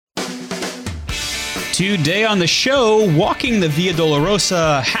Today on the show, walking the Via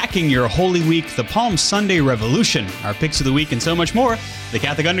Dolorosa, hacking your Holy Week, the Palm Sunday Revolution, our picks of the week, and so much more. The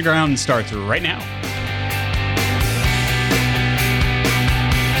Catholic Underground starts right now.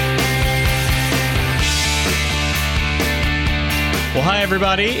 Well, hi,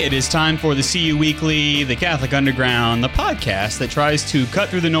 everybody. It is time for the CU Weekly, the Catholic Underground, the podcast that tries to cut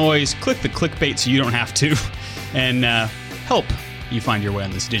through the noise, click the clickbait so you don't have to, and help you find your way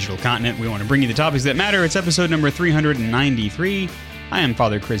on this digital continent. We want to bring you the topics that matter. It's episode number 393. I am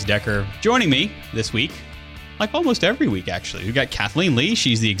Father Chris Decker. Joining me this week, like almost every week, actually, we've got Kathleen Lee.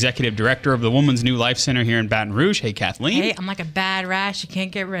 She's the executive director of the Woman's New Life Center here in Baton Rouge. Hey, Kathleen. Hey, I'm like a bad rash you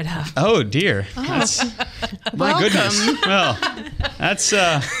can't get rid of. Oh, dear. That's, my goodness. Well, that's...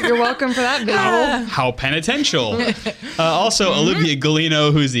 You're welcome for that visual. How penitential. Also, Olivia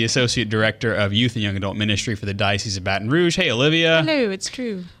Galino, who's the associate director of youth and young adult ministry for the Diocese of Baton Rouge. Hey, Olivia. Hello, it's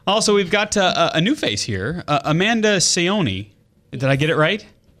true. Also, we've got a new face here, Amanda Seoni. Did I get it right?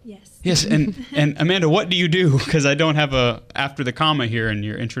 Yes, and Amanda, what do you do? Because I don't have a after the comma here in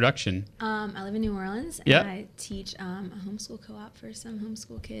your introduction. I live in New Orleans, and I teach a homeschool co-op for some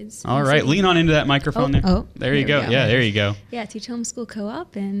homeschool kids. All right, lean on into that microphone there. Oh, there you go. Yeah, there you go. Yeah, I teach homeschool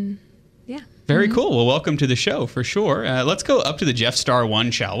co-op, and yeah. Very cool. Well, welcome to the show for sure. Let's go up to the Jeff Star 1,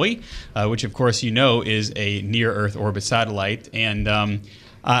 shall we? Which, of course, you know is a near-Earth orbit satellite, and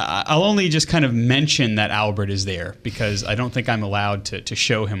I'll only just kind of mention that Albert is there because I don't think I'm allowed to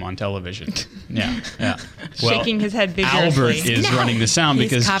show him on television. Yeah. Well, shaking his head vigorously. Albert is running the sound He's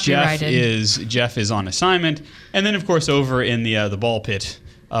because copyrighted. Jeff is on assignment, and then of course over in the ball pit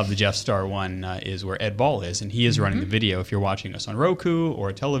of the Jeff Star 1 is where Ed Ball is, and he is running the video. If you're watching us on Roku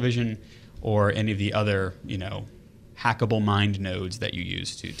or television or any of the other hackable mind nodes that you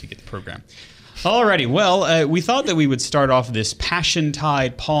use to get the program. Alrighty, well, we thought that we would start off this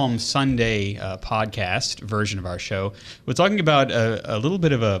Passiontide Palm Sunday podcast version of our show with talking about a little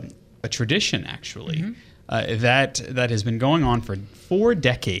bit of a tradition, actually, that has been going on for 4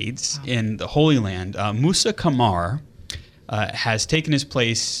 decades in the Holy Land. Musa Kamar has taken his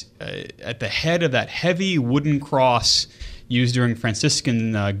place at the head of that heavy wooden cross used during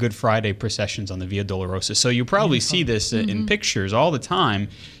Franciscan Good Friday processions on the Via Dolorosa. So you probably see this in pictures all the time,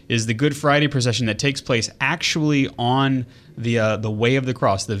 is the Good Friday procession that takes place actually on the Way of the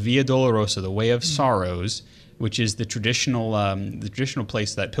Cross, the Via Dolorosa, the Way of Sorrows, which is the traditional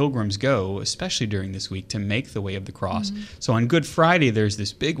place that pilgrims go, especially during this week, to make the Way of the Cross. So on Good Friday, there's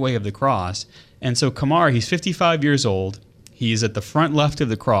this big Way of the Cross. And so Kamar, he's 55 years old. He's at the front left of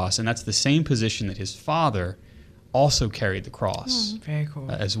the cross, and that's the same position that his father also carried the cross. Very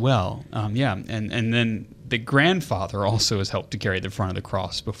cool. As well. And then the grandfather also has helped to carry the front of the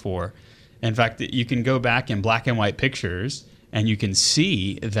cross before. In fact, you can go back in black and white pictures and you can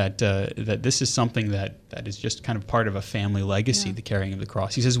see that that this is something that is just kind of part of a family legacy, the carrying of the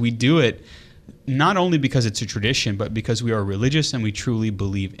cross. He says we do it not only because it's a tradition, but because we are religious and we truly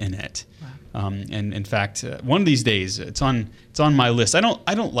believe in it. Wow. And in fact, one of these days, it's on my list. I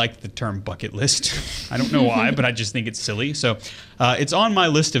don't like the term bucket list. I don't know why, but I just think it's silly. So it's on my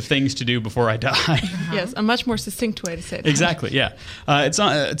list of things to do before I die. Yes, a much more succinct way to say it. Exactly. Yeah, it's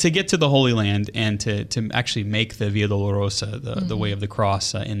on, to get to the Holy Land and to actually make the Via Dolorosa, the Way of the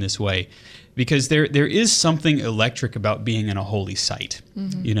Cross, in this way, because there is something electric about being in a holy site,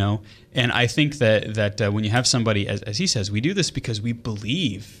 And I think that when you have somebody, as he says, we do this because we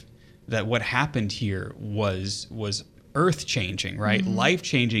believe that what happened here was earth-changing, right?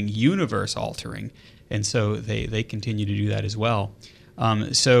 Life-changing, universe-altering. And so they continue to do that as well.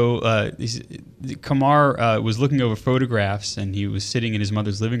 Kamar was looking over photographs, and he was sitting in his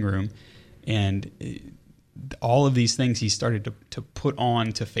mother's living room, and all of these things he started to put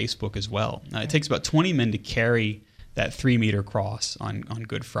on to Facebook as well. It takes about 20 men to carry that 3-meter cross on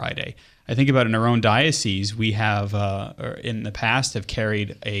Good Friday. I think about in our own diocese, we have, in the past, have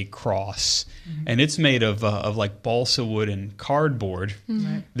carried a cross, and it's made of like balsa wood and cardboard.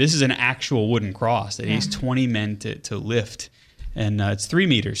 Right. This is an actual wooden cross that takes 20 men to lift, and it's 3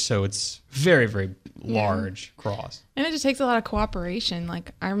 meters, so it's very, very large cross. And it just takes a lot of cooperation.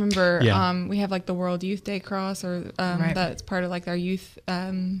 Like I remember we have like the World Youth Day cross, or that's part of like our youth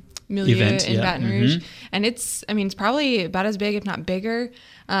milieu event in Baton Rouge. And it's probably about as big, if not bigger.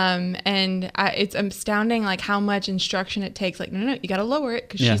 It's astounding like how much instruction it takes. Like, no, you got to lower it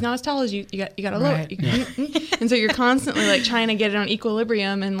because she's not as tall as you. You got to lower it. And so you're constantly like trying to get it on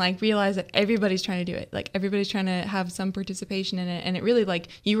equilibrium and like realize that everybody's trying to do it. Like everybody's trying to have some participation in it. And it really like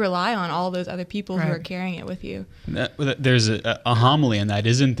you rely on all those other people who are carrying it with you. there's a homily in that,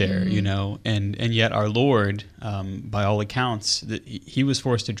 isn't there? You know, and yet our Lord, by all accounts, he was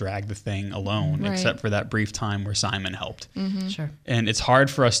forced to drag the thing alone, except for that brief time where Simon helped. Sure. And it's hard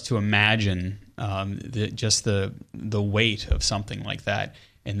for us to imagine just the weight of something like that,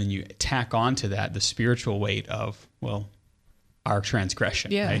 and then you tack onto that the spiritual weight of, well, our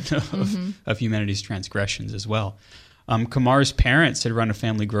transgression, right? of humanity's transgressions as well. Kamar's parents had run a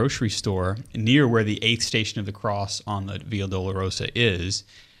family grocery store near where the 8th Station of the Cross on the Via Dolorosa is,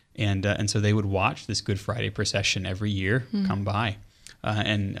 and so they would watch this Good Friday procession every year come by.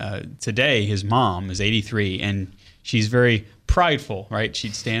 And today, his mom is 83, and she's very prideful, right?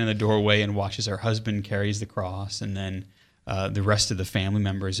 She'd stand in the doorway and watch as her husband carries the cross, and then the rest of the family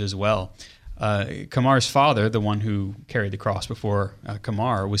members as well. Kamar's father, the one who carried the cross before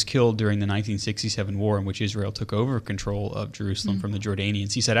Kamar, was killed during the 1967 war in which Israel took over control of Jerusalem from the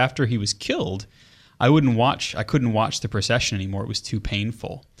Jordanians. He said after he was killed, I couldn't watch the procession anymore. It was too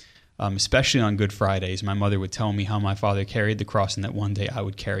painful. Especially on Good Fridays, my mother would tell me how my father carried the cross and that one day I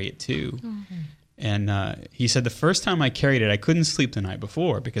would carry it too. And he said the first time I carried it, I couldn't sleep the night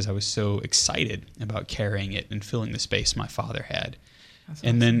before because I was so excited about carrying it and filling the space my father had.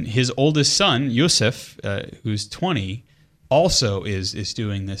 And then his oldest son, Yusuf, who's 20, also is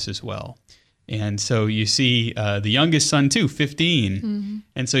doing this as well. And so you see the youngest son too, 15.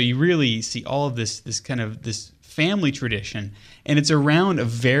 And so you really see all of this kind of this family tradition, and it's around a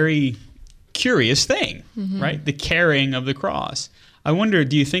very curious thing, right? The carrying of the cross. I wonder,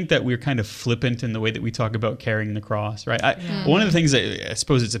 do you think that we're kind of flippant in the way that we talk about carrying the cross, right? One of the things that I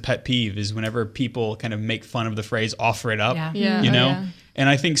suppose it's a pet peeve is whenever people kind of make fun of the phrase "offer it up," you know. And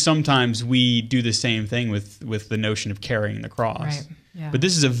I think sometimes we do the same thing with the notion of carrying the cross. Right. Yeah. But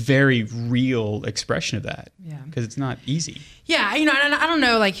this is a very real expression of that because it's not easy. Yeah, you know, and I don't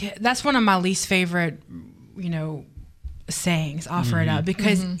know, like that's one of my least favorite, you know, sayings, offer it up,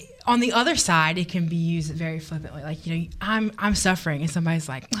 because on the other side it can be used very flippantly, like, you know, I'm suffering and somebody's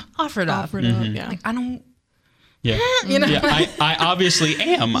like, offer it up. Like, I don't you know, I obviously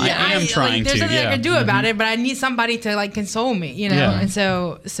am. I am trying there's to. nothing I can do about it, but I need somebody to like console me, you know. And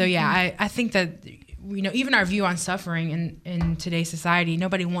so I think that, you know, even our view on suffering in today's society,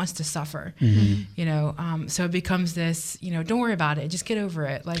 nobody wants to suffer, you know. So it becomes this, you know, don't worry about it, just get over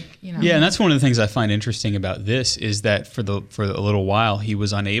it, like, you know. Yeah, and that's one of the things I find interesting about this is that for a little while he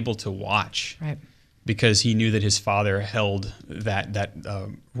was unable to watch, right? Because he knew that his father held that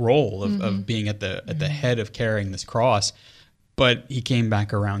role of being at the head of carrying this cross, but he came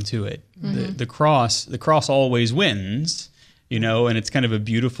back around to it. The cross always wins. You know, and it's kind of a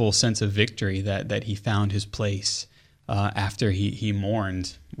beautiful sense of victory that he found his place after he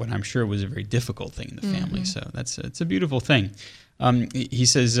mourned what I'm sure was a very difficult thing in the family. So it's a beautiful thing. He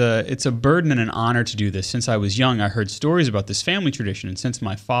says, it's a burden and an honor to do this. Since I was young, I heard stories about this family tradition, and since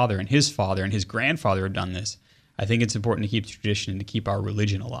my father and his grandfather have done this, I think it's important to keep the tradition and to keep our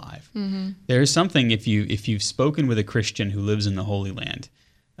religion alive. There is something, if you've spoken with a Christian who lives in the Holy Land,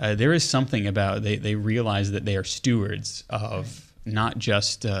 there is something about they realize that they are stewards of not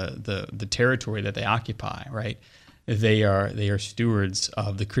just the territory that they occupy, right? They are stewards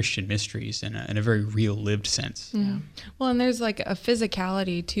of the Christian mysteries in a very real, lived sense. Yeah. Well, and there's like a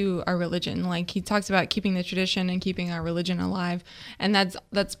physicality to our religion. Like he talks about keeping the tradition and keeping our religion alive, and that's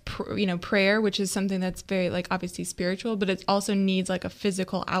you know, prayer, which is something that's very like obviously spiritual, but it also needs like a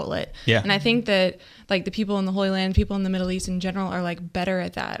physical outlet. Yeah. And I think that like the people in the Holy Land, people in the Middle East in general, are like better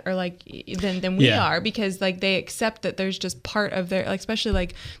at that, or like than we are, because like they accept that there's just part of their, like especially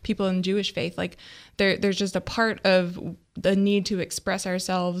like people in Jewish faith, like there's just a part of the need to express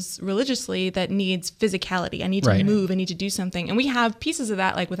ourselves religiously that needs physicality. I need to move. I need to do something. And we have pieces of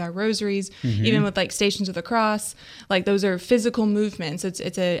that, like with our rosaries, even with like Stations of the Cross. Like those are physical movements.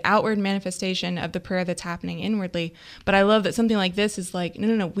 It's an outward manifestation of the prayer that's happening inwardly. But I love that something like this is like,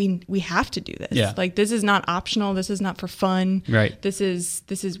 no, we have to do this. Yeah. Like this is not optional. This is not for fun. Right. This is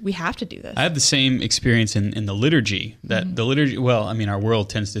we have to do this. I have the same experience in the liturgy. That the liturgy. Well, I mean, our world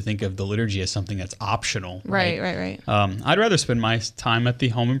tends to think of the liturgy as something that's optional. Right. I'd rather spend my time at the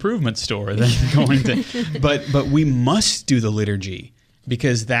home improvement store than going to, but we must do the liturgy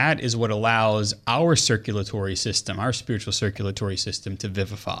because that is what allows our circulatory system, our spiritual circulatory system, to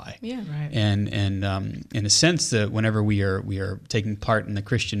vivify. Yeah, right. And in a sense, that whenever we are taking part in the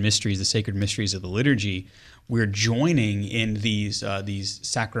Christian mysteries, the sacred mysteries of the liturgy, we're joining in these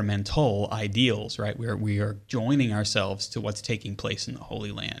sacramental ideals, right? We are joining ourselves to what's taking place in the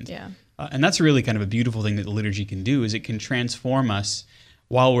Holy Land. Yeah. And that's really kind of a beautiful thing that the liturgy can do, is it can transform us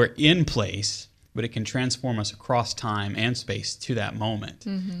while we're in place but it can transform us across time and space to that moment,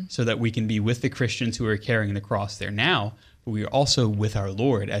 so that we can be with the Christians who are carrying the cross there now, but we are also with our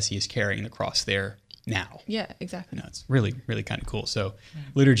Lord as he is carrying the cross there now. Yeah, exactly. It's really, really kind of cool. So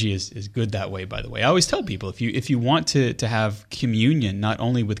liturgy is good that way, by the way. I always tell people, if you want to have communion, not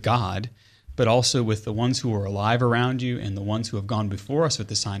only with God, but also with the ones who are alive around you and the ones who have gone before us with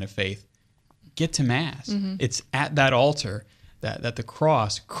the sign of faith, get to Mass. It's at that altar that the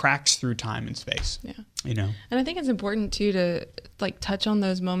cross cracks through time and space. Yeah. And I think it's important too to like touch on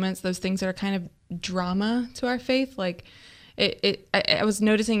those moments, those things that are kind of drama to our faith. Like I was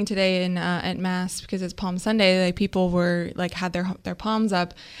noticing today at Mass, because it's Palm Sunday, like people were like had their palms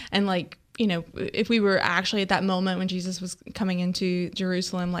up, and like, if we were actually at that moment when Jesus was coming into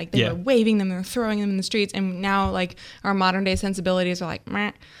Jerusalem, like they were waving them, they were throwing them in the streets, and now like our modern day sensibilities are like,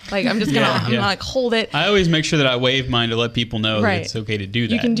 meh. Like I'm just gonna, I'm gonna like hold it. I always make sure that I wave mine to let people know that it's okay to do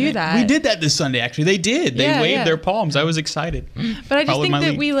that. You can do that. We did that this Sunday, actually. They did. They waved their palms. I was excited. But I just think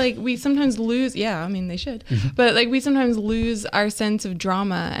that we sometimes lose. Yeah, I mean they should. But like we sometimes lose our sense of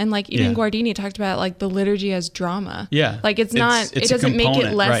drama, and like even Guardini talked about like the liturgy as drama. Yeah. Like it doesn't make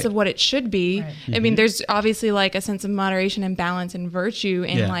it less of what it should be. Right. I mean, there's obviously like a sense of moderation and balance and virtue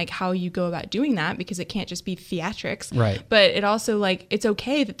in like how you go about doing that, because it can't just be theatrics. Right. But it also like, it's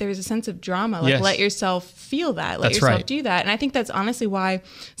okay that there's a sense of drama. Like let yourself feel that. Let yourself do that. And I think that's honestly why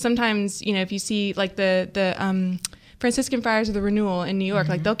sometimes, if you see like the Franciscan Friars of the Renewal in New York,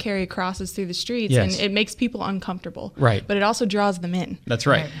 like they'll carry crosses through the streets, and it makes people uncomfortable. Right. But it also draws them in. That's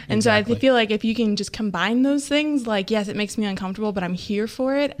right. And exactly. So I feel like if you can just combine those things, like, yes, it makes me uncomfortable, but I'm here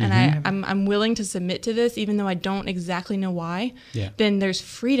for it, and I'm willing to submit to this, even though I don't exactly know why, then there's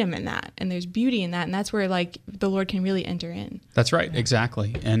freedom in that, and there's beauty in that, and that's where like the Lord can really enter in. That's right,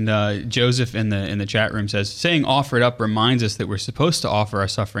 exactly. And Joseph in the chat room says, saying offer it up reminds us that we're supposed to offer our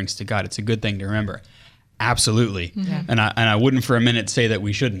sufferings to God. It's a good thing to remember. Absolutely. And I wouldn't for a minute say that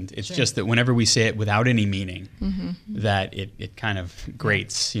we shouldn't. It's just that whenever we say it without any meaning, that it kind of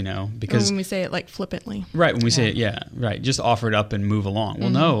grates, because... Or when we say it like flippantly. Right, when we say it, just offer it up and move along.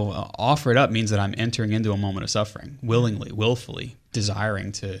 Well, no, offer it up means that I'm entering into a moment of suffering, willingly, willfully,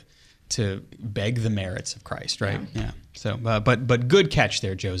 desiring to beg the merits of Christ, right? Yeah. So, but good catch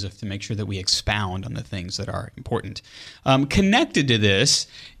there, Joseph, to make sure that we expound on the things that are important. Connected to this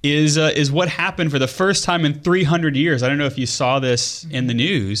is what happened for the first time in 300 years. I don't know if you saw this in the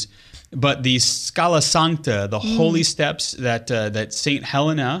news, but the Scala Sancta, the holy steps that Saint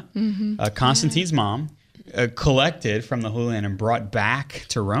Helena, Constantine's mom, collected from the Holy Land and brought back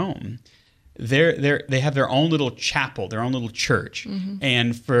to Rome. They have their own little chapel, their own little church.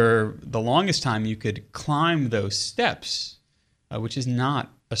 And for the longest time, you could climb those steps, which is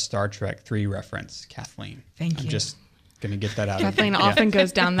not a Star Trek 3 reference, Kathleen. Thank you. I'm just going to get that out. Kathleen often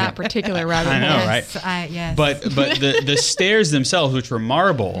goes down that particular rabbit hole. I know, right? Yes. But the stairs themselves, which were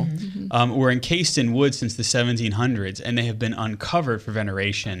marble, were encased in wood since the 1700s, and they have been uncovered for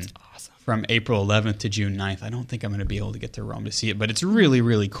veneration. From April 11th to June 9th. I don't think I'm going to be able to get to Rome to see it, but it's really,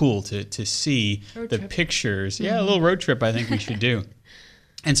 really cool to see the pictures. Yeah, a little road trip I think we should do.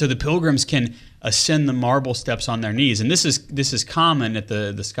 And so the pilgrims can ascend the marble steps on their knees. And this is common at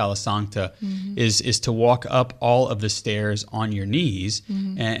the Scala Sancta, is to walk up all of the stairs on your knees.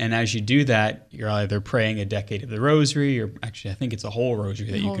 And as you do that, you're either praying a decade of the rosary, or actually I think it's a whole rosary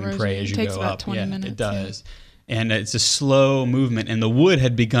that you can pray as you go up. It takes about 20 minutes. It does. Yeah. And it's a slow movement, and the wood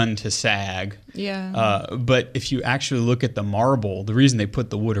had begun to sag. Yeah. But if you actually look at the marble, the reason they put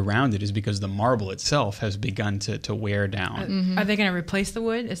the wood around it is because the marble itself has begun to wear down. Are they going to replace the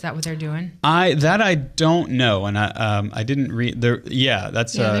wood? Is that what they're doing? I don't know, and I didn't read. They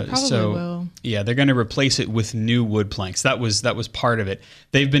probably will. Yeah, they're going to replace it with new wood planks. That was part of it.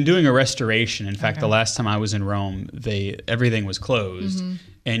 They've been doing a restoration. In fact, the last time I was in Rome, everything was closed,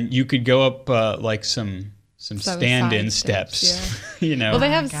 and you could go up like some stand-in steps. Well, they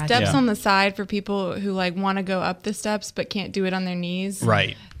have steps on the side for people who like want to go up the steps but can't do it on their knees.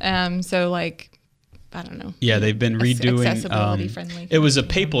 Right. So like, I don't know. Yeah, they've been redoing. Accessibility friendly. It was a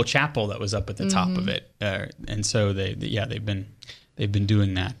papal chapel that was up at the top of it, and so they've been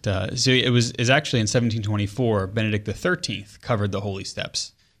doing that. So it's actually in 1724, Benedict XIII covered the holy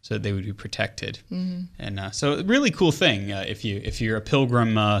steps so that they would be protected. And so a really cool thing if you're a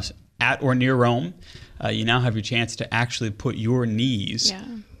pilgrim at or near Rome. You now have your chance to actually put your knees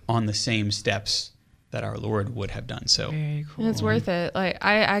on the same steps that our Lord would have done. So very cool. And it's worth it. Like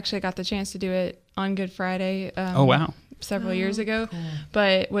I actually got the chance to do it on Good Friday. Oh wow! Several years ago. Cool.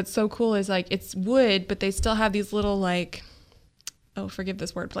 But what's so cool is like it's wood, but they still have these little like forgive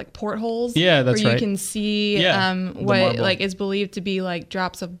this word, like portholes. Yeah, that's where right. you can see what like is believed to be like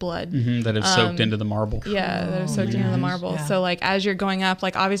drops of blood that have soaked into the marble. Yeah, that have soaked into the marble. Yeah. So like as you're going up,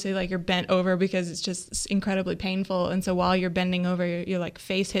 like obviously like you're bent over because it's just incredibly painful. And so while you're bending over, your like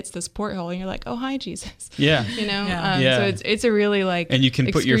face hits this porthole, and you're like, oh hi Jesus. Yeah. You know. So it's a really like. And you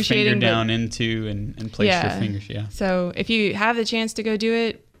can put your finger down into and place your fingers. Yeah. So if you have the chance to go do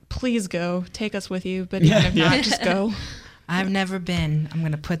it, please go. Take us with you. But even if not, just go. I've never been. I'm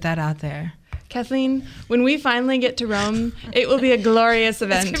going to put that out there. Kathleen, when we finally get to Rome, it will be a glorious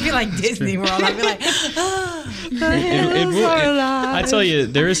event. It's going to be like Disney World. I'll be like, the hills are alive. I tell you,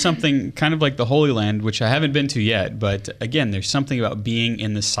 there is something kind of like the Holy Land, which I haven't been to yet. But again, there's something about being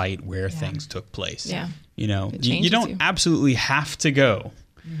in the site where things took place. Yeah. You know, you don't absolutely have to go.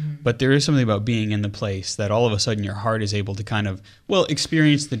 But there is something about being in the place that all of a sudden your heart is able to kind of,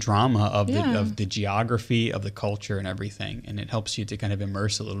 experience the drama of the geography, of the culture and everything. And it helps you to kind of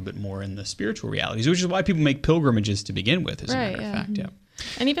immerse a little bit more in the spiritual realities, which is why people make pilgrimages to begin with, as a matter of fact. Yeah.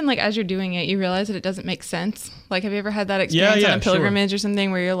 And even like as you're doing it, you realize that it doesn't make sense. Like, have you ever had that experience on a pilgrimage or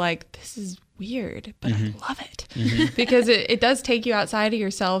something where you're like, this is weird, but I love it because it does take you outside of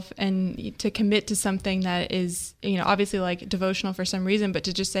yourself and to commit to something that is, obviously like devotional for some reason, but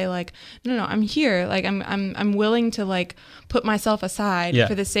to just say like, no, I'm here. Like I'm willing to like put myself aside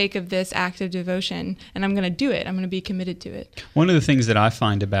for the sake of this act of devotion, and I'm going to do it. I'm going to be committed to it. One of the things that I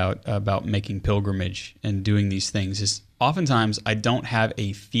find about making pilgrimage and doing these things is oftentimes I don't have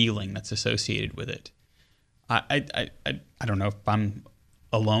a feeling that's associated with it. I don't know if I'm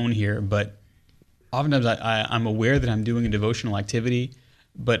alone here, but oftentimes I'm aware that I'm doing a devotional activity,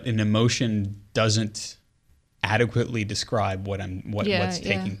 but an emotion doesn't adequately describe what's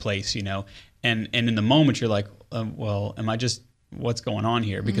taking place, And in the moment you're like, am I just, what's going on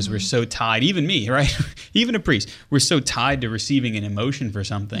here? Because we're so tied, even me, right? Even a priest, we're so tied to receiving an emotion for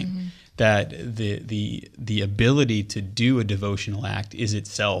something that the ability to do a devotional act is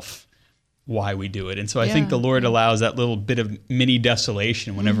itself why we do it. And so I think the Lord allows that little bit of mini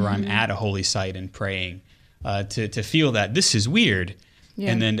desolation whenever I'm at a holy site and praying to feel that this is weird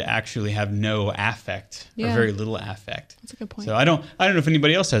and then to actually have no affect or very little affect. That's a good point. So I don't know if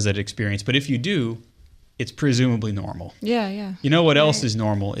anybody else has that experience, but if you do, it's presumably normal. Yeah. You know what else is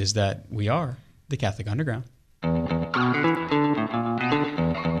normal is that we are the Catholic Underground.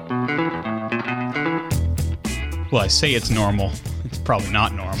 Well, I say it's normal. It's probably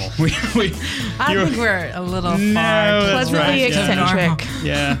not normal. I think we're a little pleasantly eccentric.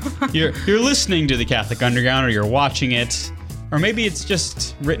 Yeah, you're listening to the Catholic Underground, or you're watching it, or maybe it's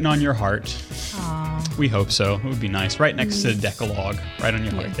just written on your heart. Aww. We hope so. It would be nice, right next to the Decalogue, right on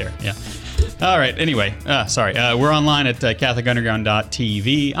your heart there. Yeah. All right. Anyway, we're online at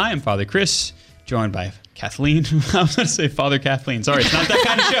CatholicUnderground.tv. I am Father Chris, joined by Kathleen. I was going to say Father Kathleen. Sorry, it's not that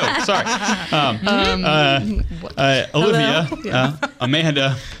kind of show. Sorry. Olivia,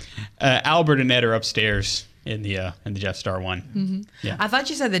 Amanda, Albert, and Ed are upstairs in the Jeff Star one. Yeah. I thought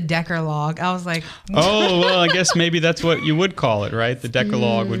you said the Decalogue. I was like, oh well, I guess maybe that's what you would call it, right? The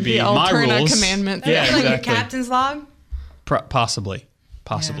Decalogue would be my rules. Commandments. Yeah, like exactly. your captain's log. Possibly.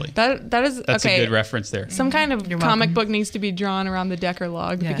 Yeah. That is that's okay. a good reference there. Some kind of comic book needs to be drawn around the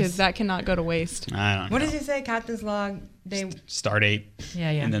Decalogue because that cannot go to waste. I don't know. What does he say? Captain's log. Start 8. Yeah.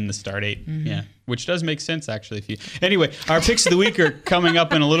 And then the start 8. Yeah. Which does make sense actually. Anyway, our picks of the week are coming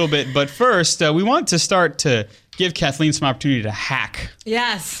up in a little bit, but first we want to start to give Kathleen some opportunity to hack.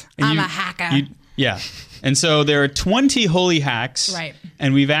 Yes, I'm a hacker. And so there are 20 holy hacks. Right.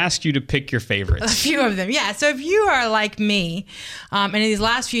 And we've asked you to pick your favorites. A few of them. Yeah. So if you are like me, and in these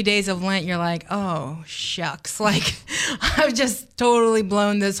last few days of Lent, you're like, oh, shucks. Like, I've just totally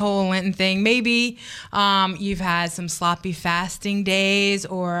blown this whole Lenten thing. Maybe you've had some sloppy fasting days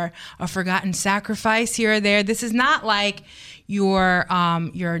or a forgotten sacrifice here or there. This is not like your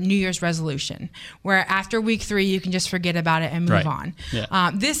New Year's resolution, where after week 3 you can just forget about it and move on.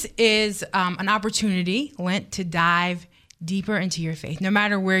 Yeah. This is an opportunity, Lent, to dive deeper into your faith, no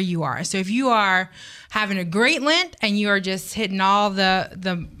matter where you are. So if you are having a great Lent and you are just hitting all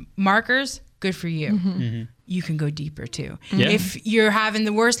the markers, good for you. You can go deeper too. Yeah. If you're having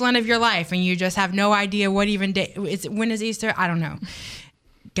the worst Lent of your life and you just have no idea what even day when is Easter, I don't know.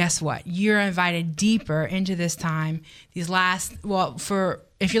 Guess what? You're invited deeper into this time. If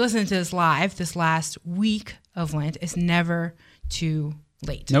you're listening to this live, this last week of Lent, it's never too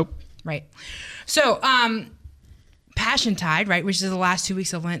late. Nope. Right. So, Passiontide, right, which is the last 2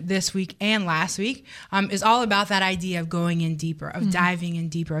 weeks of Lent, this week and last week, is all about that idea of going in deeper, of diving in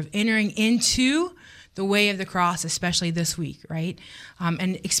deeper, of entering into the way of the cross, especially this week, right?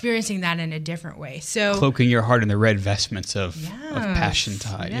 And experiencing that in a different way. So cloaking your heart in the red vestments of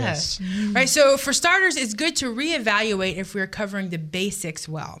Passiontide. Yes. Right. So for starters, it's good to reevaluate if we're covering the basics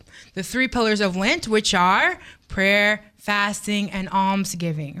well. The 3 pillars of Lent, which are prayer, fasting, and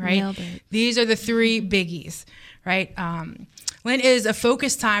almsgiving, right? Nailed it. These are the 3 biggies, right? Lent is a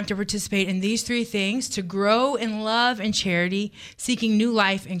focused time to participate in these 3 things, to grow in love and charity, seeking new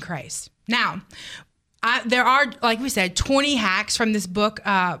life in Christ. Now, there are, like we said, 20 hacks from this book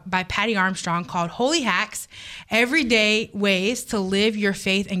by Patty Armstrong called Holy Hacks, Everyday Ways to Live Your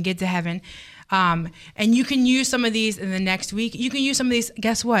Faith and Get to Heaven. And you can use some of these in the next week. You can use some of these,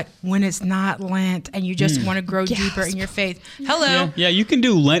 guess what, when it's not Lent and you just want to grow deeper in your faith. Hello. Yeah, you can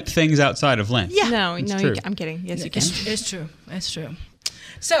do Lent things outside of Lent. Yeah. No, I'm kidding. Yes, you can. It's true. It's true.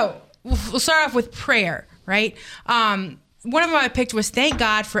 So we'll start off with prayer, right? One of them I picked was thank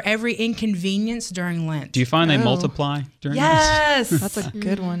God for every inconvenience during Lent. Do you find they multiply during Yes. That's a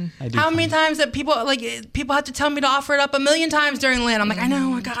good one. How many times that people have to tell me to offer it up 1,000,000 times during Lent? I'm like, I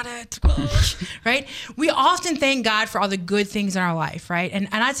know, I got it. Right? We often thank God for all the good things in our life, right? And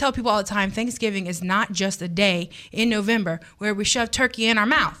I tell people all the time, Thanksgiving is not just a day in November where we shove turkey in our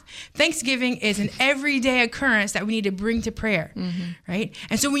mouth. Thanksgiving is an everyday occurrence that we need to bring to prayer, right?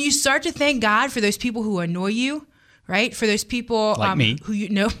 And so when you start to thank God for those people who annoy you, right? For those people like me. Who you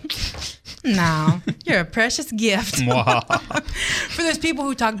know. No, you're a precious gift. For those people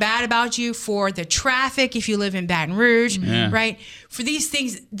who talk bad about you, for the traffic, if you live in Baton Rouge, right? For these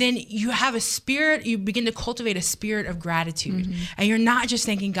things, then you have a spirit, you begin to cultivate a spirit of gratitude. And you're not just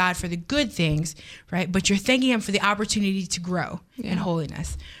thanking God for the good things, right? But you're thanking Him for the opportunity to grow in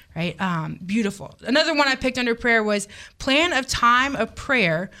holiness. Right? Beautiful. Another one I picked under prayer was plan a time of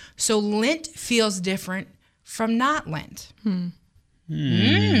prayer so Lent feels different from not Lent.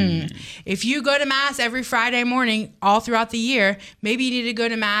 If you go to Mass every Friday morning all throughout the year, maybe you need to go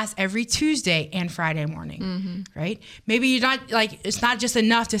to Mass every Tuesday and Friday morning, right? Maybe you're not it's not just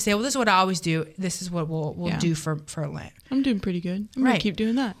enough to say, well, this is what I always do. This is what we'll do for Lent. I'm doing pretty good. I'm going to keep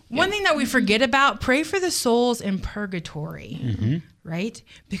doing that. One thing that we forget about, pray for the souls in purgatory. Right?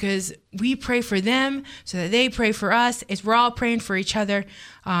 Because we pray for them so that they pray for us. We're all praying for each other,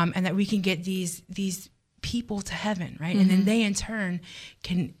 and that we can get these people to heaven, right? And then they in turn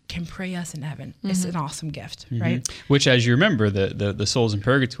can pray us in heaven. It's an awesome gift, right? Which, as you remember, the souls in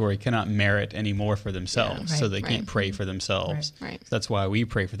purgatory cannot merit any more for themselves, so they can't pray for themselves. Right. So that's why we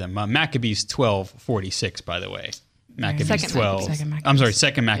pray for them. Maccabees 12:46, by the way. Maccabees 12. I'm sorry,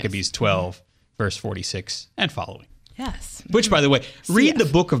 2 Maccabees 12, verse 46 and following. Yes. Which, by the way, read the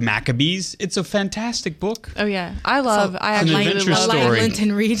book of Maccabees. It's a fantastic book. Oh, yeah. I actually love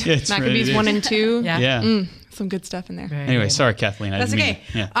Lenten read. Maccabees 1 and 2. Yeah. Some good stuff in there. Anyway, sorry, Kathleen. That's okay.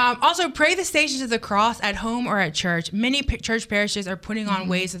 Also, pray the Stations of the Cross at home or at church. Many church parishes are putting on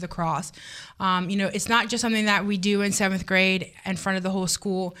Ways of the Cross. It's not just something that we do in 7th grade in front of the whole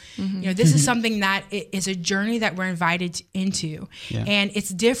school. This is something that is a journey that we're invited into. And it's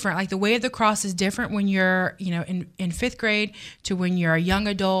different. Like the Way of the Cross is different when you're, in 5th grade to when you're a young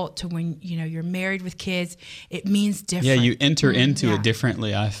adult to when, you're married with kids. It means different. Yeah, you enter into it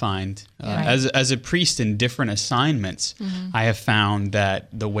differently, I find. As a priest in different assignments, I have found that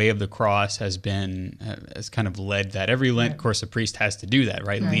the Way of the Cross has kind of led that. Every Lent, of course, a priest has to do that,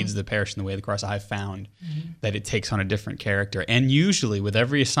 right? Leads the parish in the Way of the Cross. I've found that it takes on a different character. And usually with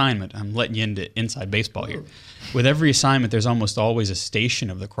every assignment, I'm letting you into inside baseball here. With every assignment, there's almost always a station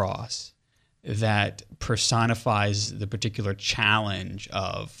of the cross that personifies the particular challenge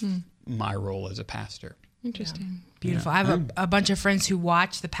of my role as a pastor. Interesting. Beautiful. I have a bunch of friends who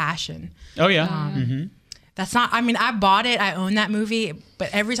watch The Passion. Oh, yeah. That's not, I bought it, I own that movie, but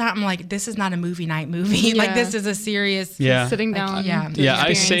every time I'm like, this is not a movie night movie. Like, this is a serious sitting down.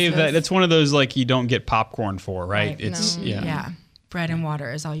 I save that. It's one of those, you don't get popcorn for, right? It's, bread and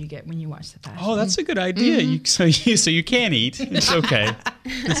water is all you get when you watch The Passion. Oh, that's a good idea. So you can eat. It's okay.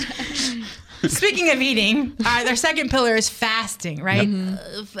 Speaking of eating, their second pillar is fasting, right?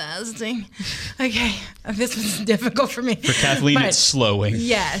 Fasting. Okay. This was difficult for me. For Kathleen, it's slowing.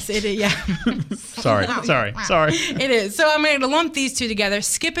 Yes, it is. Yeah. Sorry. It is. So I'm going to lump these two together.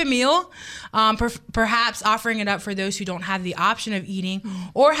 Skip a meal, perhaps offering it up for those who don't have the option of eating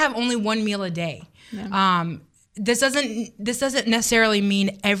or have only one meal a day. this doesn't necessarily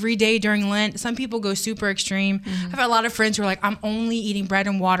mean every day during Lent. Some people go super extreme. I've had a lot of friends who are like, I'm only eating bread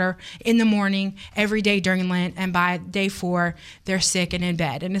and water in the morning every day during Lent, and by day 4 they're sick and in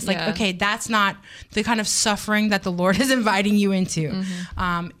bed. And it's like, okay, that's not the kind of suffering that the Lord is inviting you into.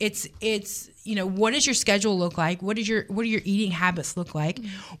 It's what does your schedule look like? What do your eating habits look like?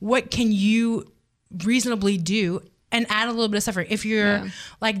 What can you reasonably do and add a little bit of suffering? If you're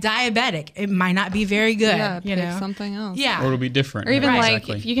like diabetic, it might not be very good. Yeah, pick something else. Yeah, or it'll be different. Or even like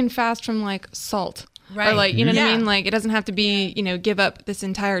if you can fast from like salt. Right. Or like, you know what I mean? Like it doesn't have to be, give up this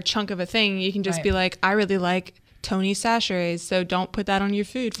entire chunk of a thing. You can just be like, I really like Tony Chachere's, so don't put that on your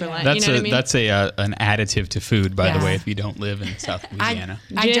food for Lent. That's you know what I mean? That's an additive to food, by the way, if you don't live in South Louisiana.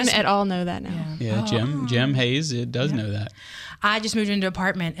 Jim et al. Know that now. Yeah, Jim Hayes, it does know that. I just moved into an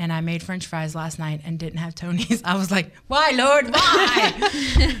apartment and I made French fries last night and didn't have Tony's. I was like, why, Lord, why?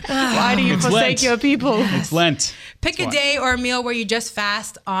 Why do you forsake your people? It's Lent. Pick a day or a meal where you just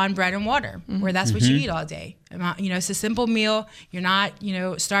fast on bread and water, where that's what you eat all day. It's a simple meal. You're not,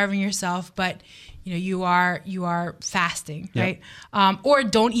 starving yourself, but you are fasting, right? Or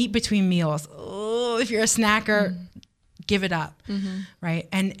don't eat between meals. Oh, if you're a snacker, give it up, right?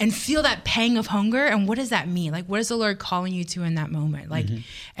 And feel that pang of hunger. And what does that mean? Like, what is the Lord calling you to in that moment? Like,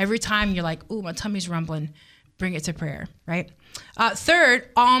 every time you're like, ooh, my tummy's rumbling, bring it to prayer, right? Third,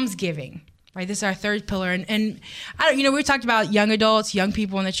 almsgiving, right? This is our third pillar. And I don't, we talked about young adults, young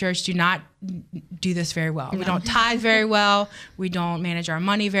people in the church do not do this very well. We don't tithe very well. We don't manage our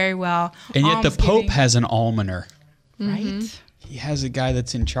money very well. And yet the Pope has an almoner. Right? He has a guy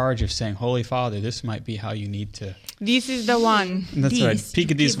that's in charge of saying, Holy Father, this might be how you need to. This is the one. That's right. Pick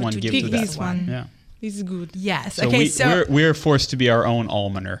this one, give to that one. Yeah. This is good. Yes. So okay. we're forced to be our own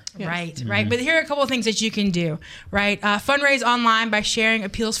almoner. Yes. Right. Right. But here are a couple of things that you can do. Right. Fundraise online by sharing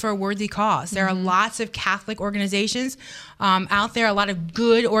appeals for a worthy cause. There are lots of Catholic organizations out there. A lot of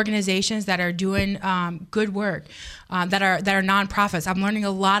good organizations that are doing good work. That are nonprofits. I'm learning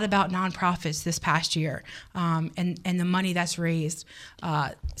a lot about nonprofits this past year, and the money that's raised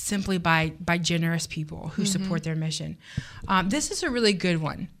simply by generous people who support their mission. This is a really good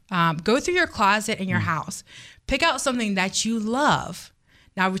one. Go through your closet in your house, pick out something that you love.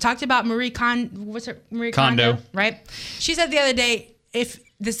 Now we talked about Marie Kondo, right? She said the other day, if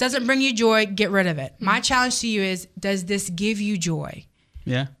this doesn't bring you joy, get rid of it. My challenge to you is, does this give you joy?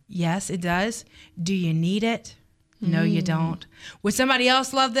 Yeah. Yes, it does. Do you need it? No, you don't. Would somebody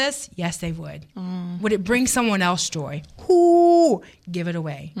else love this? Yes, they would. Would it bring someone else joy? Ooh, give it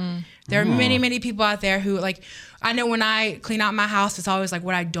away. There are many, many people out there who, like, I know when I clean out my house, it's always like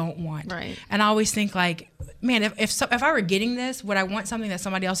what I don't want. Right. And I always think like, man, if I were getting this, would I want something that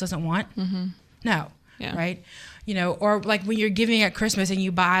somebody else doesn't want? No. Yeah. Right. Or like when you're giving at Christmas and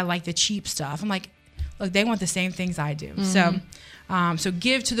you buy like the cheap stuff, I'm like, look, they want the same things I do. So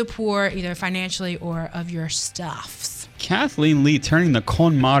give to the poor, either financially or of your stuffs. Kathleen Lee turning the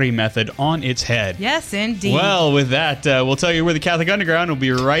KonMari method on its head. Yes, indeed. Well, with that, we'll tell you where the Catholic Underground. We'll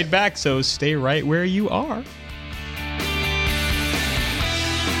be right back, so stay right where you are.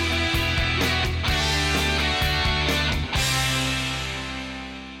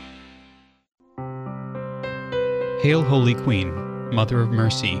 Hail, Holy Queen, Mother of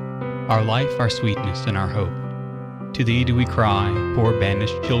Mercy, our life, our sweetness, and our hope. To thee do we cry, poor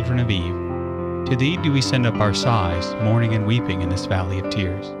banished children of Eve. To thee do we send up our sighs, mourning and weeping in this valley of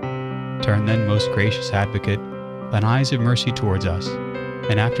tears. Turn then, most gracious Advocate, thine eyes of mercy towards us,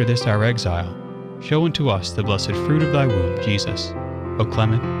 and after this our exile, show unto us the blessed fruit of thy womb, Jesus. O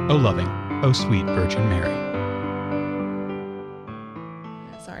clement, O loving, O sweet Virgin Mary.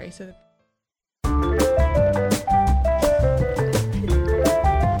 Sorry, so...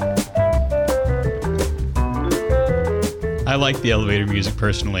 I like the elevator music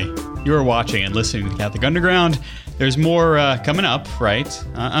personally. You're watching and listening to the Catholic Underground. There's more coming up, right?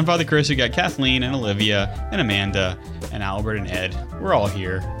 I'm Father Chris. We got Kathleen and Olivia and Amanda and Albert and Ed. We're all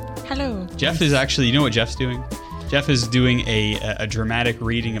here. Hello. Jeff is actually, you know what Jeff's doing? Jeff is doing a dramatic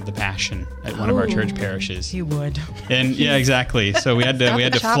reading of the Passion at one of our church parishes. He would. And yeah, exactly. So we had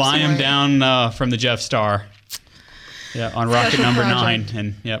to fly him down from the Jeff Star. Yeah, on rocket number 9.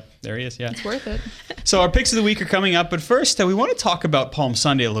 And yep, there he is. Yeah. It's worth it. So our picks of the week are coming up. But first, we want to talk about Palm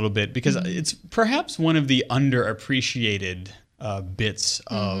Sunday a little bit because it's perhaps one of the underappreciated bits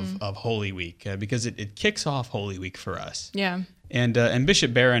of Holy Week because it kicks off Holy Week for us. Yeah. And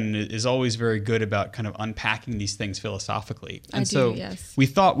Bishop Barron is always very good about kind of unpacking these things philosophically. And we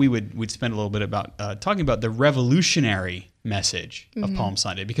thought we'd spend a little bit about talking about the revolutionary message of Palm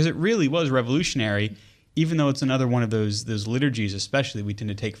Sunday because it really was revolutionary even though it's another one of those liturgies, especially, we tend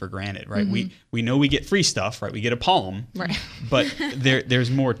to take for granted, right? We know we get free stuff, right? We get a palm, right? But there's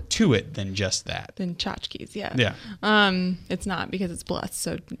more to it than just that. Than tchotchkes, yeah. Yeah. It's not, because it's blessed,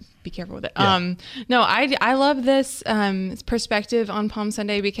 so be careful with it. Yeah. No, I love this perspective on Palm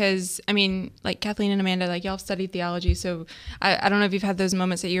Sunday, because, I mean, like Kathleen and Amanda, like y'all have studied theology, so I don't know if you've had those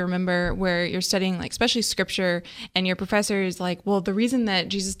moments that you remember where you're studying, like, especially scripture, and your professor is like, well, the reason that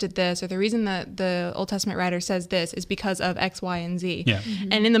Jesus did this, or the reason that the Old Testament writer says this, is because of X, Y, and Z. Yeah.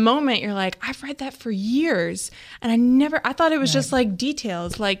 And in the moment, you're like, I've read that for years, and I thought it was just like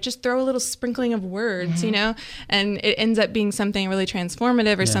details, like just throw a little sprinkling of words, you know, and it ends up being something really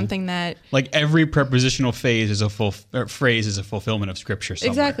transformative, or something that, like, every prepositional phrase is a fulfillment of scripture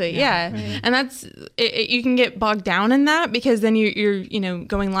somewhere. Exactly. Yeah. Right. And that's it, you can get bogged down in that, because then you're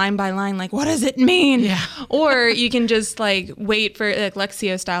going line by line, like, what does it mean? Yeah. Or you can just like wait for, like,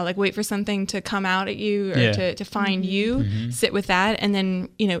 Lectio style, like wait for something to come out at you, or to find you, sit with that, and then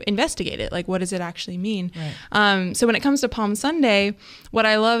investigate it, like, what does it actually mean? Right. So when it comes to Palm Sunday, what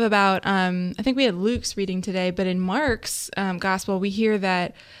I love about I think we had Luke's reading today, but in Mark's gospel, we hear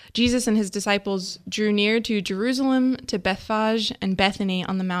that Jesus and his disciples drew near to Jerusalem, to Bethphage and Bethany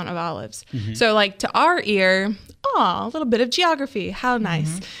on the Mount of Olives. So, like, to our ear, a little bit of geography, how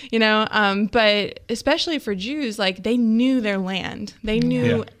nice, but especially for Jews, like, they knew their land. They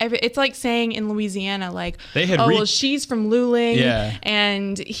knew it's like saying in Louisiana, like, they had well, she's from Luling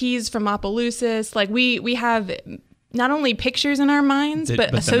and he's from Opelousas. Like, we have not only pictures in our minds,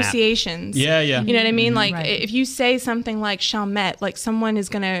 but associations. Yeah. You know what I mean? Like, if you say something like Chalmette, like, someone is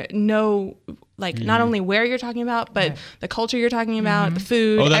going to know, like, not only where you're talking about, but the culture you're talking about, the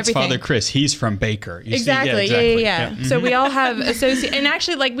food, oh, that's everything. Father Chris. He's from Baker. You exactly. See? Yeah. So we all have and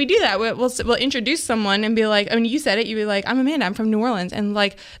actually, like, we do that. We'll introduce someone and be like, I mean, you said it. You'd be like, I'm Amanda. I'm from New Orleans. And,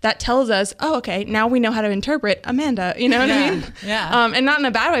 like, that tells us, oh, okay, now we know how to interpret Amanda. You know what I mean? Yeah. And not in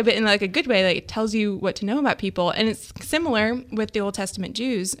a bad way, but in, like, a good way. Like, it tells you what to know about people. And it's similar with the Old Testament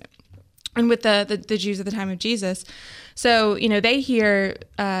Jews and with the Jews at the time of Jesus. So, they hear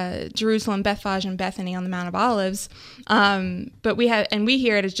Jerusalem, Bethphage, and Bethany on the Mount of Olives, but we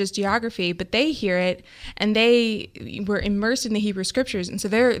hear it as just geography, but they hear it, and they were immersed in the Hebrew scriptures, and so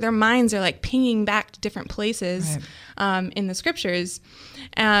their minds are, like, pinging back to different places in the scriptures.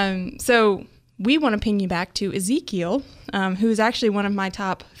 So we want to ping you back to Ezekiel, who is actually one of my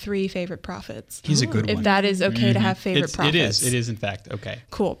top 3 favorite prophets. He's a good one. If that is okay to have favorite prophets. It is in fact okay.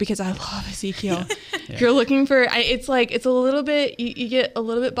 Cool, because I love Ezekiel. If you're looking for, it's a little bit, you get a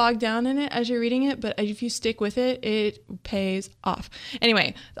little bit bogged down in it as you're reading it, but if you stick with it, it pays off.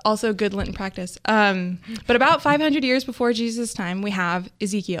 Anyway, also good Lenten practice. But about 500 years before Jesus' time, we have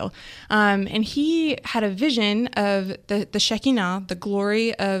Ezekiel. And he had a vision of the Shekinah, the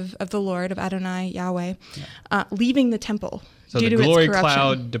glory of the Lord, of Adonai, Yahweh, leaving the temple. So the glory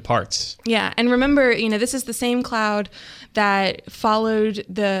cloud departs. Yeah, and remember, this is the same cloud that followed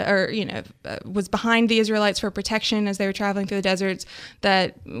was behind the Israelites for protection as they were traveling through the deserts,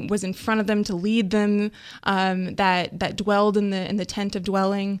 that was in front of them to lead them, that dwelled in the tent of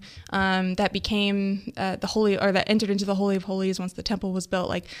dwelling, that became the holy, or that entered into the Holy of Holies once the temple was built.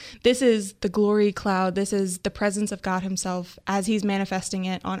 Like, this is the glory cloud. This is the presence of God himself as he's manifesting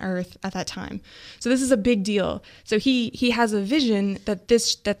it on earth at that time. So this is a big deal. So he has a vision that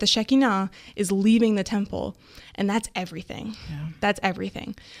the Shekinah is leaving the temple, and that's everything. Yeah. That's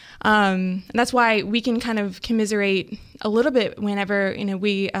everything. And that's why we can kind of commiserate a little bit whenever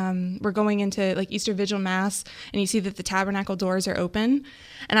we're going into, like, Easter Vigil Mass, and you see that the tabernacle doors are open.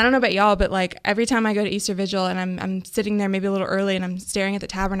 And I don't know about y'all, but, like, every time I go to Easter Vigil and I'm sitting there maybe a little early and I'm staring at the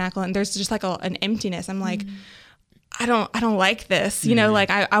tabernacle and there's just like an emptiness, I'm like, I don't like this, like,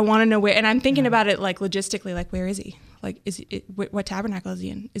 I want to know where, and I'm thinking about it, like, logistically, like, where is he? Like, what tabernacle is he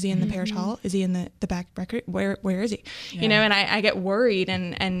in? Is he in the parish hall? Is he in the back record? Where is he? Yeah. And I get worried,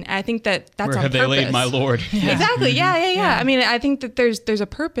 and I think that's where on have purpose. They laid my Lord? Yeah. Exactly. Yeah. I mean, I think that there's a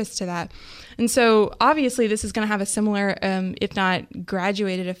purpose to that. And so obviously this is going to have a similar, if not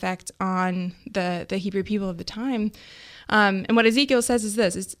graduated effect on the Hebrew people of the time. And what Ezekiel says is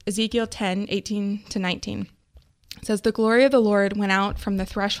this, it's Ezekiel 10:18-19. It says, "The glory of the Lord went out from the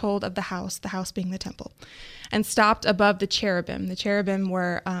threshold of the house being the temple, and stopped above the cherubim." The cherubim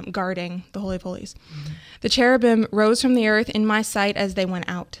were guarding the Holy of Holies. Mm-hmm. "The cherubim rose from the earth in my sight as they went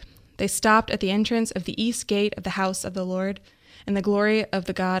out. They stopped at the entrance of the east gate of the house of the Lord, and the glory of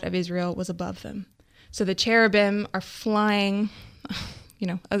the God of Israel was above them." So the cherubim are flying,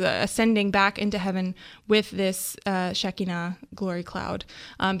 ascending back into heaven with this Shekinah glory cloud,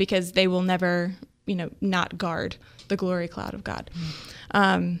 because they will never not guard the glory cloud of God.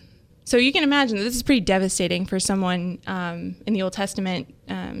 So you can imagine that this is pretty devastating for someone in the Old Testament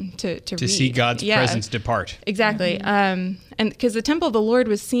to read. See God's presence depart. Exactly. And because the temple of the Lord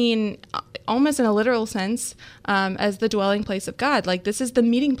was seen almost in a literal sense as the dwelling place of God. Like, this is the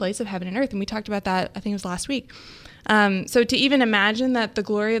meeting place of heaven and earth. And we talked about that, I think it was last week. So to even imagine that the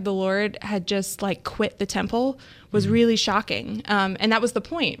glory of the Lord had just like quit the temple was really shocking. And that was the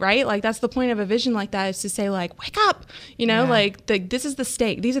point, right? Like, that's the point of a vision like that, is to say, like, wake up, like this is the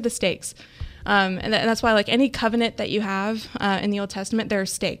stake. These are the stakes. And that's why, like, any covenant that you have in the Old Testament, there are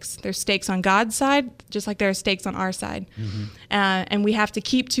stakes. There's stakes on God's side, just like there are stakes on our side. And we have to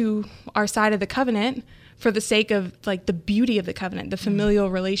keep to our side of the covenant for the sake of, like, the beauty of the covenant, the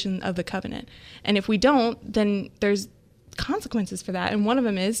familial relation of the covenant. And if we don't, then there's consequences for that. And one of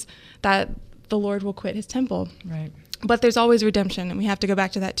them is that the Lord will quit his temple. Right. But there's always redemption, and we have to go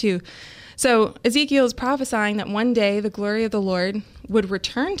back to that too. So Ezekiel is prophesying that one day the glory of the Lord would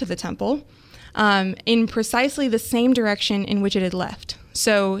return to the temple in precisely the same direction in which it had left.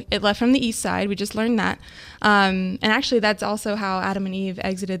 So it left from the east side. We just learned that. And actually, that's also how Adam and Eve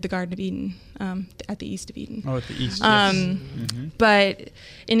exited the Garden of Eden, at the east of Eden. Oh, at the east, yes. But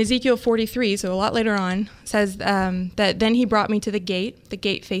in Ezekiel 43, so a lot later on, says that then he brought me to the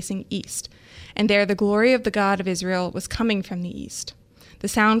gate facing east. And there the glory of the God of Israel was coming from the east. The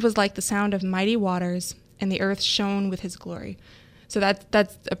sound was like the sound of mighty waters, and the earth shone with his glory. So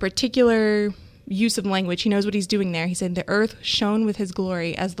that's a particular use of language. He knows what he's doing there. He said the earth shone with his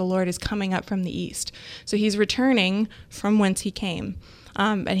glory as the Lord is coming up from the east. So he's returning from whence he came.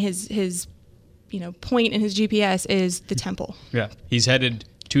 And his point in his GPS is the temple. Yeah, he's headed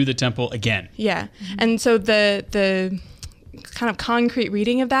to the temple again. Yeah. And so the kind of concrete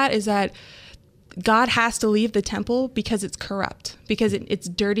reading of that is that God has to leave the temple because it's corrupt, because it's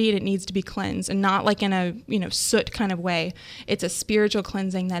dirty and it needs to be cleansed, and not like in a soot kind of way. It's a spiritual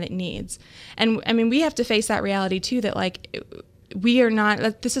cleansing that it needs. And I mean, we have to face that reality too, that like we are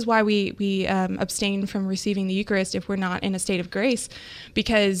not, this is why we abstain from receiving the Eucharist if we're not in a state of grace,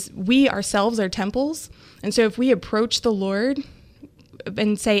 because we ourselves are temples. And so if we approach the Lord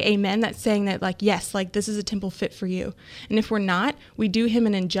and say amen, that's saying that, like, yes, like, this is a temple fit for you. And if we're not, we do him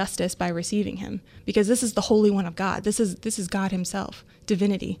an injustice by receiving him, because this is the Holy One of God. This is God himself,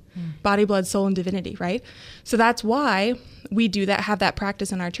 divinity, body, blood, soul, and divinity, right? So that's why we do that, have that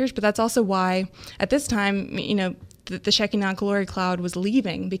practice in our church. But that's also why at this time, the Shekinah glory cloud was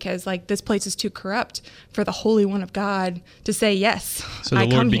leaving, because, like, this place is too corrupt for the Holy One of God to say, yes, so the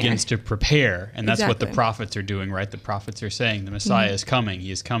Lord begins to prepare, and that's what the prophets are doing, right? The prophets are saying the Messiah is coming.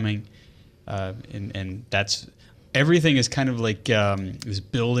 He is coming, and that's everything is kind of like is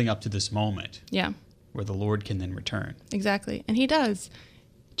building up to this moment, where the Lord can then return. Exactly, and he does.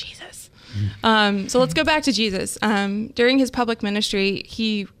 Jesus. So let's go back to Jesus. During his public ministry,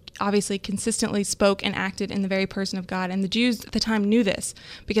 he obviously consistently spoke and acted in the very person of God. And the Jews at the time knew this,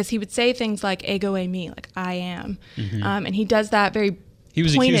 because he would say things like ego eimi, like I am. And he does that very He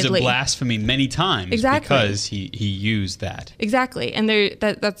was pointedly. accused of blasphemy many times because he used that. Exactly. And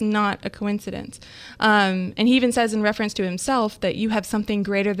that's not a coincidence. And he even says in reference to himself that you have something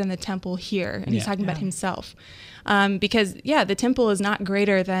greater than the temple here. And he's talking about himself. Because, the temple is not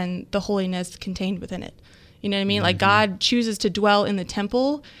greater than the holiness contained within it. You know what I mean? Like, God chooses to dwell in the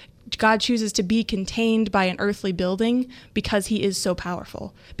temple. God chooses to be contained by an earthly building because he is so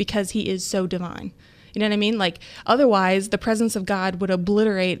powerful, because he is so divine. You know what I mean? Like, otherwise, the presence of God would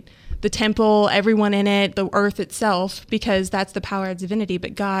obliterate the temple, everyone in it, the earth itself, because that's the power of divinity.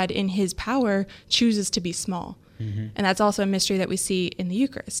 But God, in his power, chooses to be small. And that's also a mystery that we see in the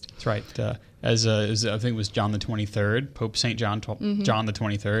Eucharist. That's right. As I think it was John the 23rd, Pope St. John, John the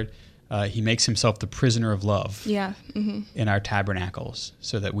 23rd, he makes himself the prisoner of love in our tabernacles,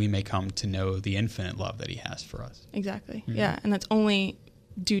 so that we may come to know the infinite love that he has for us. Exactly. Yeah, and that's only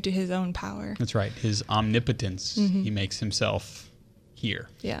due to his own power. That's right. His omnipotence, he makes himself here.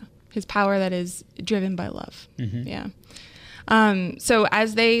 Yeah, his power that is driven by love. Yeah. So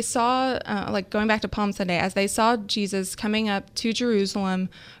as they saw, going back to Palm Sunday, as they saw Jesus coming up to Jerusalem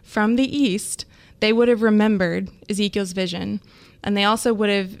from the east, they would have remembered Ezekiel's vision, and they also would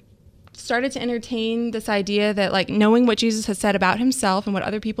have started to entertain this idea that, like, knowing what Jesus has said about himself and what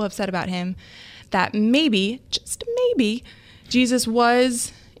other people have said about him, that maybe, just maybe, Jesus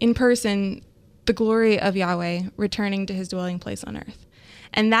was in person the glory of Yahweh returning to his dwelling place on earth.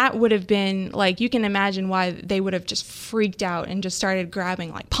 And that would have been like, you can imagine why they would have just freaked out and just started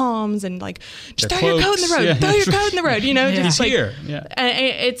grabbing like palms and like, just throw your coat in the road, throw your coat in the road, you know, just like, here. Yeah. And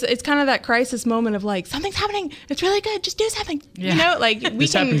it's kind of that crisis moment of like, something's happening. It's really good. Just do something. You know, like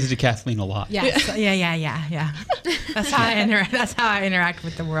this happens to Kathleen a lot. Yeah. That's how I interact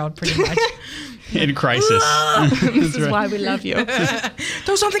with the world pretty much. In crisis. This is why we love you.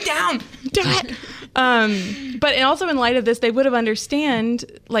 Throw something down. Do it. But also in light of this, they would have understand,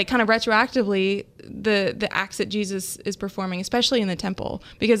 like kind of retroactively, the acts that Jesus is performing, especially in the temple,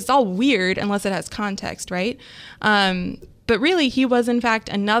 because it's all weird unless it has context, right? But really, he was, in fact,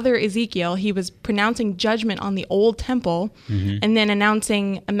 another Ezekiel. He was pronouncing judgment on the old temple and then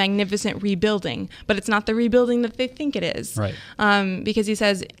announcing a magnificent rebuilding. But it's not the rebuilding that they think it is. Right. Because he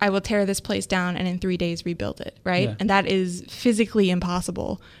says, I will tear this place down and in 3 days rebuild it, right? Yeah. And that is physically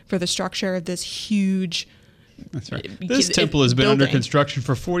impossible for the structure of this huge... That's right. This temple has been under construction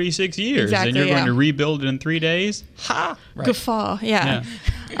for 46 years, exactly, and you're going to rebuild it in 3 days? Ha! Right. Guffaw, yeah.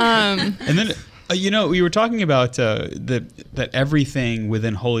 And then... we were talking about that everything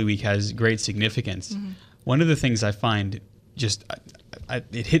within Holy Week has great significance. One of the things I find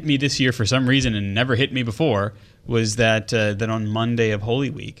it hit me this year for some reason and never hit me before was that on Monday of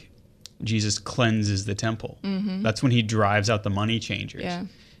Holy Week, Jesus cleanses the temple. That's when he drives out the money changers. Yeah.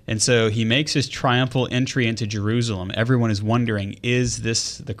 And so he makes his triumphal entry into Jerusalem. Everyone is wondering, is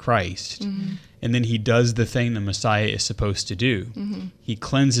this the Christ? And then he does the thing the Messiah is supposed to do. He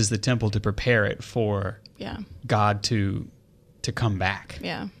cleanses the temple to prepare it for God to come back.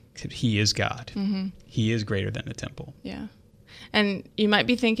 Yeah. He is God. He is greater than the temple. Yeah. And you might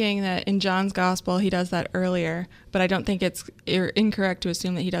be thinking that in John's gospel he does that earlier, but I don't think it's incorrect to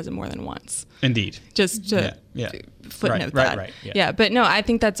assume that he does it more than once. Indeed. Just to footnote that. Right. Yeah, but no, I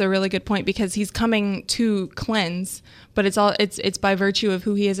think that's a really good point because he's coming to cleanse, but it's by virtue of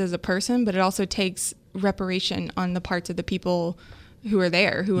who he is as a person, but it also takes reparation on the parts of the people who are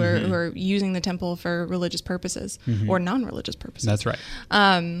there, who are using the temple for religious purposes or non-religious purposes. That's right.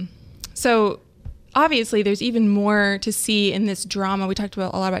 So obviously, there's even more to see in this drama. We talked a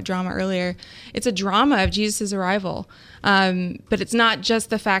lot about drama earlier. It's a drama of Jesus' arrival. But it's not just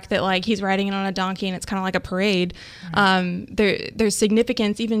the fact that like he's riding in on a donkey and it's kind of like a parade. There's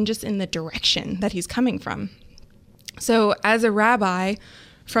significance even just in the direction that he's coming from. So as a rabbi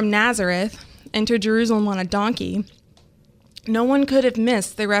from Nazareth entered Jerusalem on a donkey, no one could have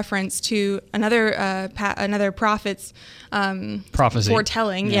missed the reference to another prophet's prophecy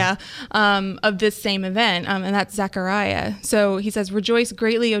foretelling, of this same event, and that's Zechariah. So he says, "Rejoice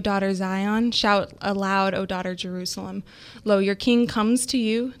greatly, O daughter Zion! Shout aloud, O daughter Jerusalem! Lo, your king comes to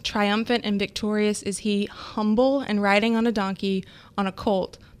you, triumphant and victorious is he, humble and riding on a donkey, on a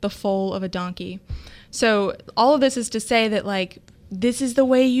colt, the foal of a donkey." So all of this is to say that like, this is the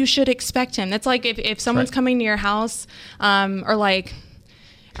way you should expect him. That's like if someone's coming to your house, or like,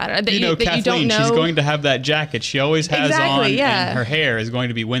 I don't know, Kathleen, you don't know. She's going to have that jacket she always has on, and her hair is going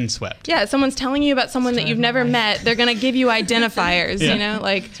to be windswept. Yeah, someone's telling you about someone that you've never met. They're going to give you identifiers, you know,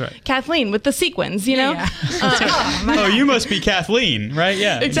 like Kathleen with the sequins, you know? You must be Kathleen, right?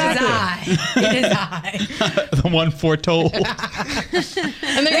 Yeah. Exactly. It is I. The one foretold.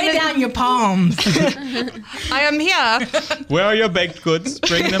 And lay down your palms. I am here. Where are your baked goods?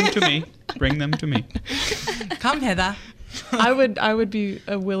 Bring them to me. Bring them to me. Come hither. I would be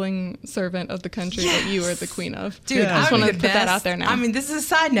a willing servant of the country that you are the queen of. Dude, I just want to put that out there now. I mean, this is a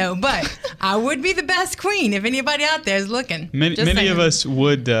side note, but I would be the best queen if anybody out there is looking. Many of us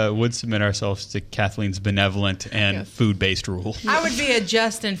would submit ourselves to Kathleen's benevolent and food-based rule. I would be a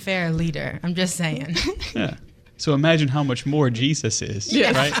just and fair leader. I'm just saying. Yeah. So imagine how much more Jesus is,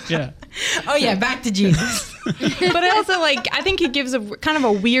 right? Yeah. Oh yeah, back to Jesus. But also, like, I think he gives a kind of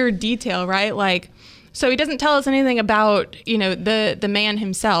a weird detail, right? Like, so he doesn't tell us anything about, you know, the man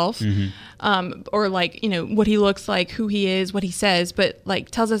himself, or like, you know, what he looks like, who he is, what he says, but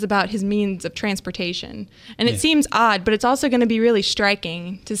like tells us about his means of transportation. And it seems odd, but it's also going to be really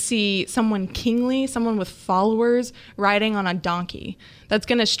striking to see someone kingly, someone with followers riding on a donkey. That's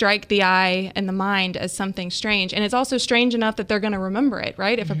going to strike the eye and the mind as something strange. And it's also strange enough that they're going to remember it,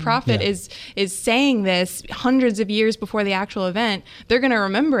 right? If a prophet is saying this hundreds of years before the actual event, they're going to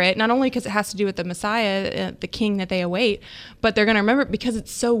remember it, not only because it has to do with the Messiah, the king that they await, but they're going to remember it because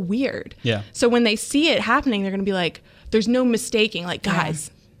it's so weird. Yeah. So when they see it happening, they're going to be like, there's no mistaking, like, guys,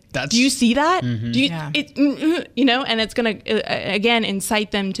 do you see that? Do you, you know, and it's going to, again,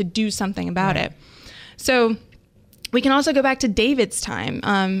 incite them to do something about it. So we can also go back to David's time.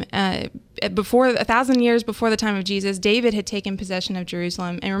 before 1,000 years before the time of Jesus, David had taken possession of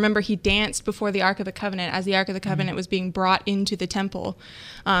Jerusalem. And remember, he danced before the Ark of the Covenant as the Ark of the Covenant was being brought into the temple.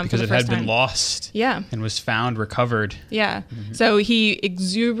 Because it had been lost. Yeah. And was found, recovered. Yeah. Mm-hmm. So he,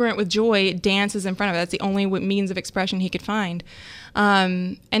 exuberant with joy, dances in front of it. That's the only means of expression he could find.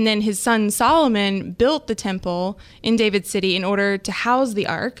 And then his son Solomon built the temple in David's city in order to house the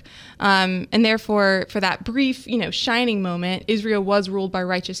ark. And therefore, for that brief, shining moment, Israel was ruled by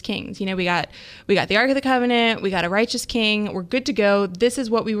righteous kings. We got the Ark of the Covenant, we got a righteous king. We're good to go. This is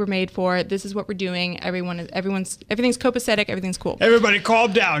what we were made for. This is what we're doing. Everything's copacetic. Everything's cool. Everybody,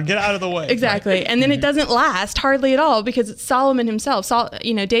 calm down. Get out of the way. Exactly. Right. And then it doesn't last hardly at all because it's Solomon himself.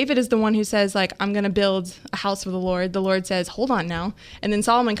 David is the one who says, I'm going to build a house for the Lord. The Lord says, hold on now. And then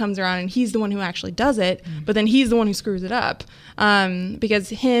Solomon comes around and he's the one who actually does it, but then he's the one who screws it up because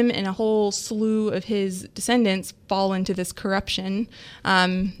him and a whole slew of his descendants fall into this corruption.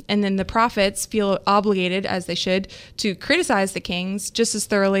 And then the prophets feel obligated, as they should, to criticize the kings just as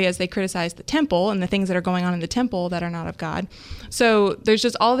thoroughly as they criticize the temple and the things that are going on in the temple that are not of God. So there's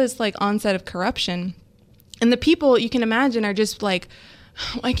just all this onset of corruption. And the people, you can imagine, are just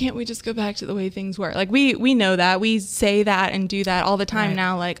why can't we just go back to the way things were? We know that. We say that and do that all the time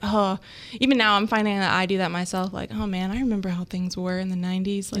right. Now. Even now I'm finding that I do that myself. Oh man, I remember how things were in the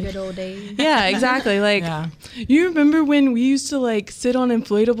 90s. Good old days. Yeah, exactly. You remember when we used to sit on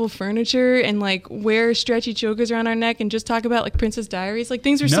inflatable furniture and wear stretchy chokers around our neck and just talk about Princess Diaries?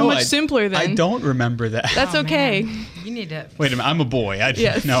 Things were so much simpler then. I don't remember that. That's okay. Man. You need to. Wait a minute, I'm a boy.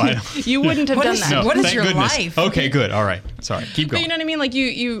 Yes. No, I don't. You wouldn't have done that. No, what is your goodness. life? Okay, good. All right. Sorry. Keep going. But you know what I mean?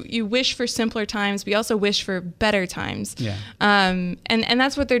 You wish for simpler times, but you also wish for better times. Yeah. And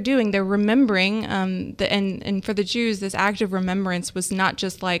that's what they're doing. They're remembering. And for the Jews, this act of remembrance was not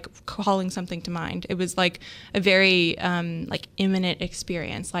just calling something to mind. It was a very imminent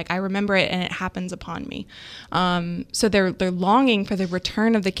experience. I remember it and it happens upon me. So they're longing for the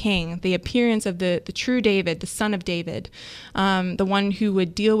return of the king, the appearance of the true David, the son of David, the one who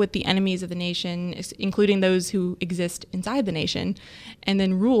would deal with the enemies of the nation, including those who exist inside the nation, and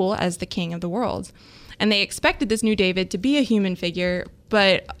then rule as the king of the world. And they expected this new David to be a human figure,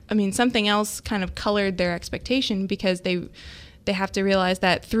 but something else kind of colored their expectation because they have to realize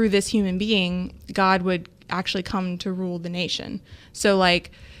that through this human being, God would actually come to rule the nation. So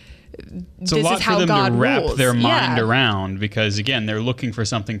it's a lot for them to wrap their mind around because, again, they're looking for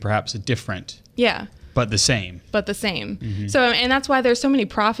something perhaps different. Yeah. But the same. Mm-hmm. So, and that's why there's so many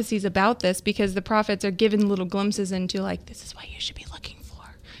prophecies about this because the prophets are given little glimpses into this is what you should be looking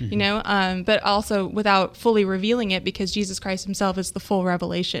for, but also without fully revealing it because Jesus Christ himself is the full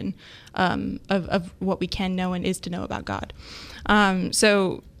revelation of what we can know and is to know about God.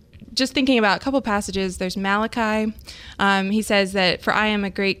 So just thinking about a couple passages, there's Malachi. He says that, for I am a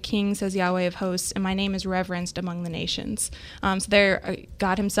great king, says Yahweh of hosts, and my name is reverenced among the nations. So there,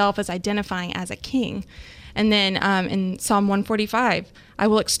 God himself is identifying as a king. And then in Psalm 145, I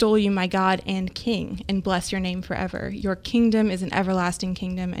will extol you, my God and King, and bless your name forever. Your kingdom is an everlasting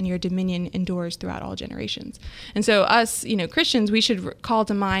kingdom, and your dominion endures throughout all generations. And so us, Christians, we should call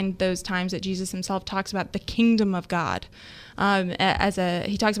to mind those times that Jesus himself talks about the kingdom of God.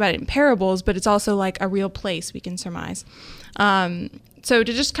 He talks about it in parables, but it's also a real place we can surmise. So to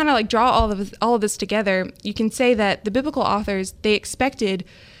just kind of draw all of this together, you can say that the biblical authors, they expected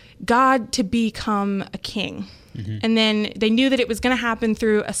God to become a king. Mm-hmm. And then they knew that it was going to happen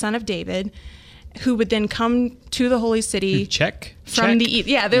through a son of David who would then come to the holy city. From the east.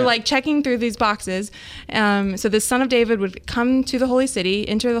 Yeah, they're checking through these boxes. So the son of David would come to the holy city,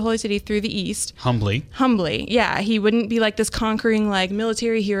 enter the holy city through the east. Humbly. Yeah, he wouldn't be this conquering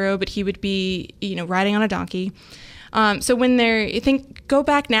military hero, but he would be, riding on a donkey. So when go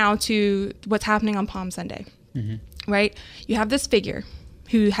back now to what's happening on Palm Sunday, mm-hmm. right? You have this figure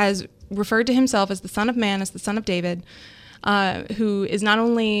who has referred to himself as the Son of Man, as the Son of David, who is not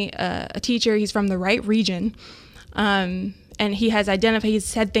only a teacher, he's from the right region, and he has he's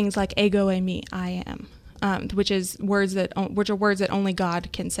said things like ego eimi, I am, which are words that only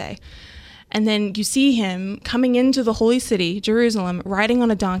God can say. And then you see him coming into the holy city, Jerusalem, riding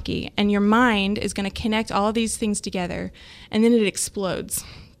on a donkey, and your mind is going to connect all of these things together, and then it explodes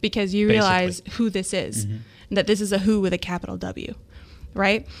because you realize who this is, mm-hmm. and that this is a who with a capital W.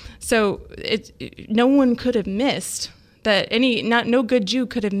 Right? So no one could have missed that no good Jew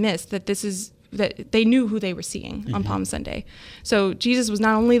could have missed that this is that they knew who they were seeing on Palm Sunday. So Jesus was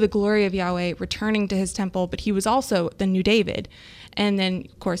not only the glory of Yahweh returning to his temple, but he was also the new David. And then,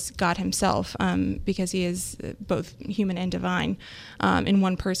 of course, God himself, because he is both human and divine in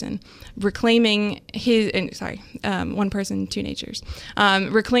one person, reclaiming one person, two natures,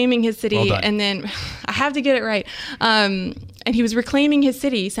 reclaiming his city. Well, and then I have to get it right. And he was reclaiming his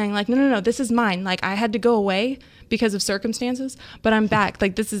city, saying like, no, this is mine. Like, I had to go away because of circumstances, but I'm back.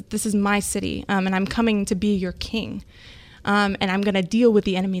 Like, this is my city, and I'm coming to be your king. And I'm going to deal with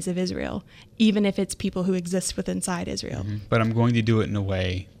the enemies of Israel, even if it's people who exist inside Israel. But I'm going to do it in a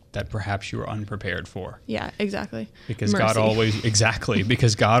way that perhaps you were unprepared for. Yeah, exactly. Because Mercy.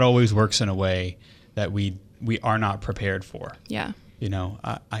 because God always works in a way that we are not prepared for. Yeah. You know,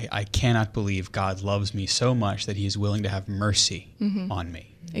 I cannot believe God loves me so much that he is willing to have mercy on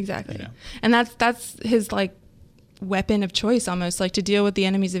me. Exactly. You know? And that's his like weapon of choice, almost, like, to deal with the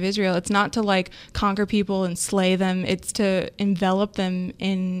enemies of Israel. It's not to like conquer people and slay them. It's to envelop them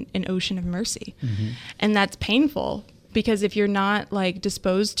in an ocean of mercy. And that's painful, because if you're not like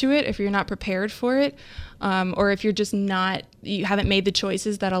disposed to it, if you're not prepared for it, or if you're just you haven't made the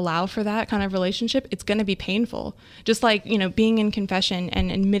choices that allow for that kind of relationship, it's going to be painful. Just like, you know, being in confession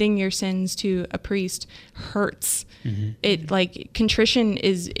and admitting your sins to a priest hurts. It like contrition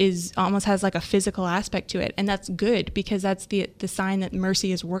is almost has like a physical aspect to it, and that's good, because that's the sign that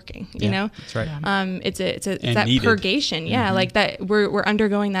mercy is working. You know, that's right. It's that needed. purgation. Yeah, like that we're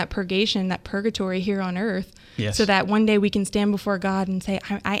undergoing that purgation, that purgatory here on earth. Yes. So that one day we can stand before God and say,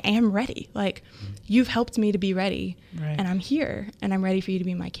 I am ready. Like, you've helped me to be ready, and I'm here, and I'm ready for you to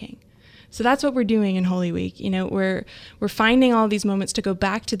be my king. So that's what we're doing in Holy Week. You know, we're finding all these moments to go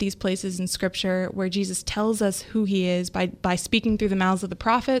back to these places in Scripture where Jesus tells us who he is by speaking through the mouths of the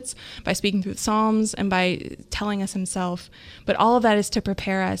prophets, by speaking through the Psalms, and by telling us himself. But all of that is to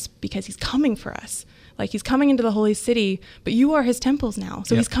prepare us, because he's coming for us. Like, he's coming into the holy city, but you are his temples now.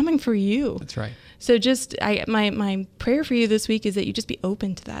 So he's coming for you. That's right. So just my prayer for you this week is that you just be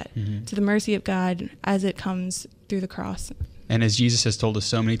open to that, to the mercy of God as it comes through the cross. And as Jesus has told us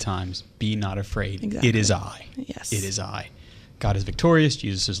so many times, be not afraid. Exactly. It is I. Yes. It is I. God is victorious.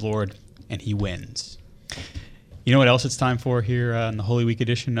 Jesus is Lord, and he wins. You know what else it's time for here in the Holy Week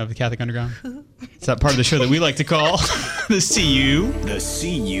edition of the Catholic Underground? It's that part of the show that we like to call the CU. The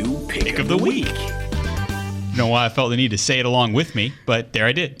CU Pick of the Week. I don't know why I felt the need to say it along with me, but there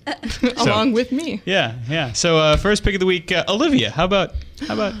I did. Along with me. Yeah. So first pick of the week, Olivia. How about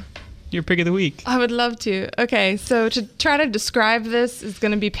your pick of the week? I would love to. Okay, so to try to describe this is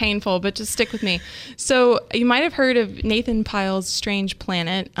going to be painful, but just stick with me. So you might have heard of Nathan Pyle's Strange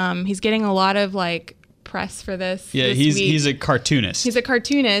Planet. He's getting a lot of like press for this. Yeah, he's a cartoonist. He's a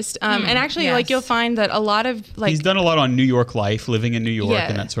cartoonist, and actually, like, you'll find that a lot of like he's done a lot on New York Life, living in New York,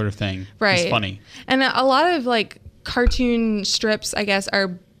 and that sort of thing. Right, he's funny, and a lot of like cartoon strips, I guess,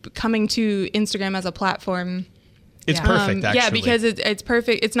 are coming to Instagram as a platform. It's perfect, actually. Yeah, because it's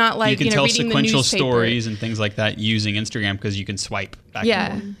perfect. It's not like, you can tell reading sequential the newspaper. Stories and things like that using Instagram, because you can swipe back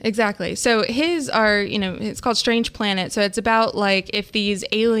and forth. Exactly. So his are, it's called Strange Planet. So it's about like if these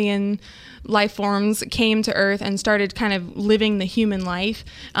alien life forms came to Earth and started kind of living the human life.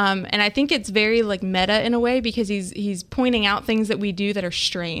 And I think it's very like meta in a way, because he's pointing out things that we do that are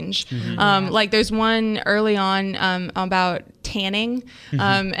strange. Like there's one early on about tanning,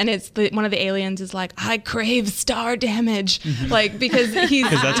 and it's one of the aliens is like, I crave star damage, like because he's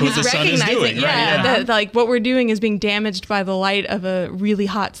that's what the sun is doing, right? That like what we're doing is being damaged by the light of a really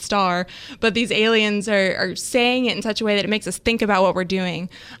hot star, but these aliens are saying it in such a way that it makes us think about what we're doing.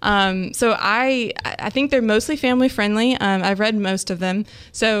 So I think they're mostly family friendly. I've read most of them,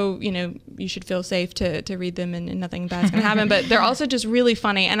 so you should feel safe to read them, and nothing bad's gonna happen. But they're also just really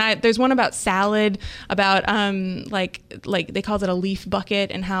funny. And there's one about salad, about like they calls it a leaf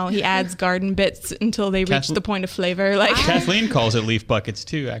bucket, and how he adds garden bits until they reach the point of flavor. Like Kathleen calls it leaf buckets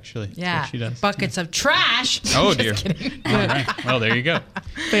too, actually. That's yeah, what she does. Buckets of trash. Oh dear. All right. Well, there you go.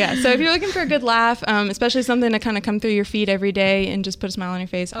 But yeah, so if you're looking for a good laugh, especially something to kind of come through your feed every day and just put a smile on your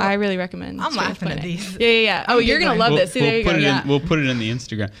face, I really recommend. I'm laughing at these. Yeah. Oh, you're gonna love this. See, there you go. We'll put it in the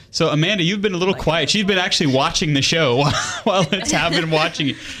Instagram. So Amanda, you've been a little quiet. She's been actually watching the show while it's been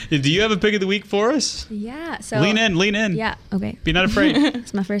watching it. Do you have a pick of the week for us? Yeah. So lean in. Yeah. Okay. Be not afraid.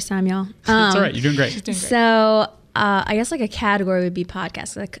 It's my first time, y'all. It's all right. You're doing great. She's doing great. So I guess like a category would be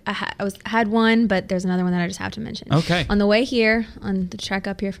podcasts. Like I had one, but there's another one that I just have to mention. Okay. On the way here, on the trek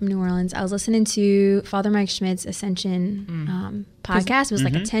up here from New Orleans, I was listening to Father Mike Schmidt's Ascension podcast. It was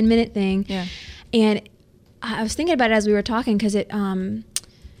like a 10-minute thing. Yeah. And I was thinking about it as we were talking, because it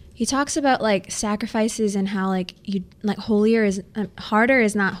he talks about like sacrifices and how like you like harder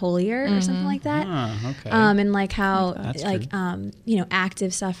is not holier or something like that. Okay. And like how That's like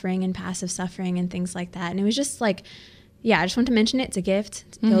active suffering and passive suffering and things like that. And it was just like, I just want to mention it. It's a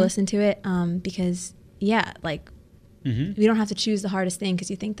gift. Go listen to it because like you don't have to choose the hardest thing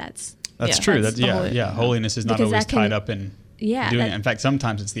because you think that's true. Holiness is not because always tied up in doing it. In fact,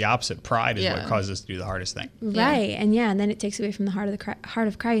 sometimes it's the opposite. Pride is what causes us to do the hardest thing. Right. And then it takes away from the heart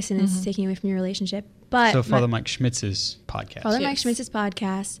of Christ, and it's taking away from your relationship. But so Father Mike Schmitz's podcast. Mike Schmitz's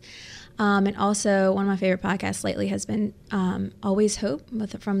podcast. And also one of my favorite podcasts lately has been Always Hope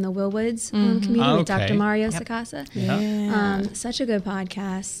from the Will Woods community with Dr. Mario Sacasa. Yeah. Such a good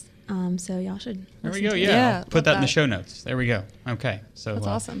podcast. So y'all should There we go. Yeah. I'll put that in the show notes. There we go. Okay. So that's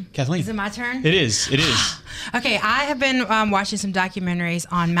awesome. Kathleen. Is it my turn? It is. Okay. I have been watching some documentaries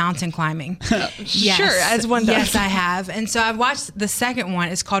on mountain climbing. Yes. Sure, as one does. Yes, I have. And so I've watched the second one.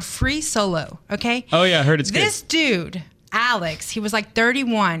 It's called Free Solo. Okay. Oh yeah, I heard it's good. This dude, Alex, he was like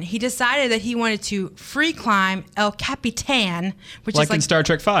 31. He decided that he wanted to free climb El Capitan, which like is like in Star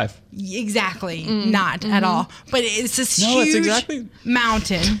Trek 5. Exactly, not at all. But it's this huge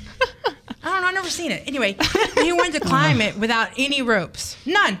mountain. I don't know. I've never seen it. Anyway, he wanted to climb it without any ropes.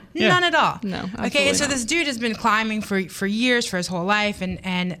 None at all. No. Okay, and so this dude has been climbing for years, for his whole life,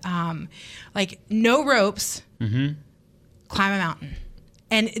 and like no ropes, climb a mountain,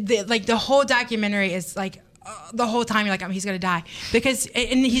 and the whole documentary is like. The whole time you're like, he's gonna die because,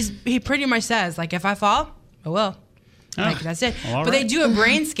 and he pretty much says like, if I fall, I will. Like that's it. Well, but they do a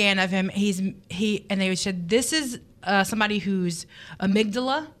brain scan of him. And they said this is somebody whose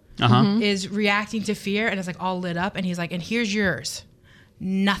amygdala is reacting to fear, and it's like all lit up. And he's like, and here's yours.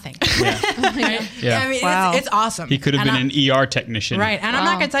 Nothing. Yeah. I mean, it's awesome. He could have been an ER technician. Right. And I'm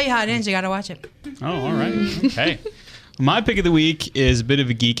not gonna tell you how it ends. You got to watch it. Oh, all right. Okay. My pick of the week is a bit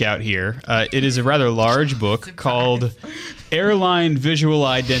of a geek out here. It is a rather large book called Airline Visual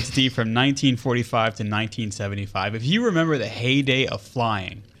Identity from 1945 to 1975. If you remember the heyday of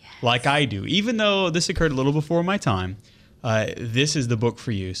flying, like I do, even though this occurred a little before my time, this is the book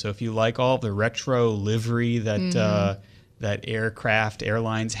for you. So if you like all the retro livery that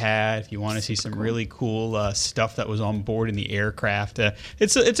airlines had, if you want to see some really cool stuff that was on board in the aircraft,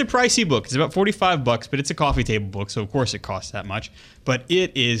 it's a pricey book. It's about $45, but it's a coffee table book, so of course it costs that much. But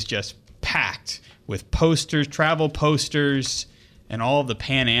it is just packed with posters, travel posters, and all of the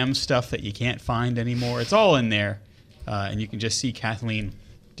Pan Am stuff that you can't find anymore. It's all in there, and you can just see Kathleen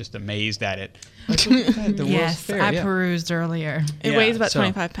just amazed at it. Yes, I perused earlier. It weighs about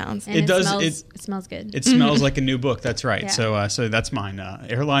 25 pounds. And it smells good. It smells like a new book. That's right. Yeah. So that's mine.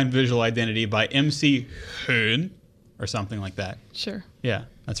 Airline Visual Identity by MC Hearn or something like that. Sure. Yeah,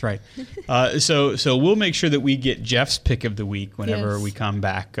 that's right. So we'll make sure that we get Jeff's pick of the week whenever we come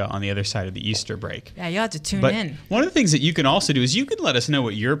back on the other side of the Easter break. Yeah, you'll have to tune in. One of the things that you can also do is you can let us know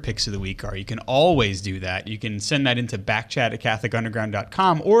what your picks of the week are. You can always do that. You can send that into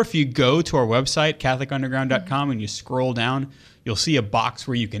backchat@catholicunderground.com, or if you go to our website, catholicunderground.com, and you scroll down, you'll see a box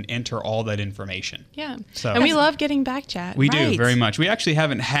where you can enter all that information. Yeah. And we love getting back chat. We do, very much. We actually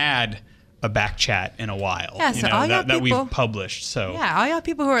haven't had a back chat in a while, yeah, so all y'all that we've published. So yeah, all y'all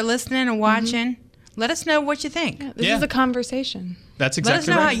people who are listening and watching, let us know what you think. Yeah, this is a conversation. That's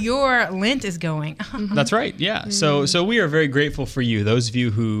exactly right. Let us know how your Lent is going. That's right. Yeah. So we are very grateful for you. Those of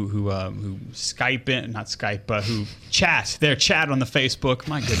you who Skype in, not Skype, but who chat. Their chat on the Facebook.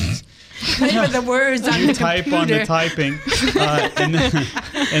 My goodness. Put the words on the type computer. On the typing,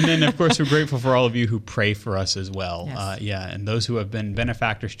 and then of course we're grateful for all of you who pray for us as well. Yes. And those who have been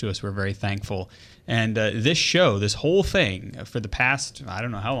benefactors to us, we're very thankful. And this show, this whole thing, for the past, I don't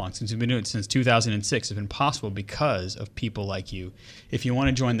know how long, since we've been doing it, since 2006, has been possible because of people like you. If you want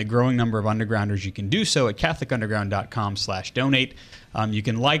to join the growing number of Undergrounders, you can do so at catholicunderground.com/donate. You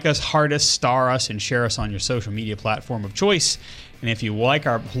can like us, heart us, star us, and share us on your social media platform of choice. And if you like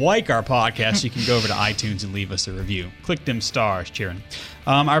our podcast, you can go over to iTunes and leave us a review. Click them stars, cheering.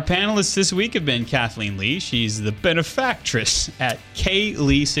 Our panelists this week have been Kathleen Lee. She's the benefactress at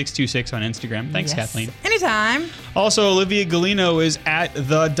KLee626 on Instagram. Thanks, Kathleen. Anytime. Also, Olivia Galino is at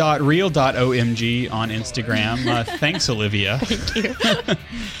the.real.omg on Instagram. Thanks, Olivia. Thank you.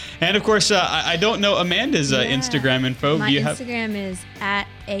 And of course, I don't know Amanda's Instagram info. My Instagram is at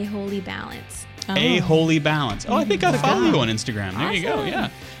 @aholybalance. A Holy Balance. Oh, I think I follow you on Instagram. There you go. Yeah.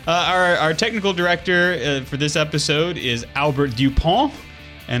 Our technical director for this episode is Albert Dupont,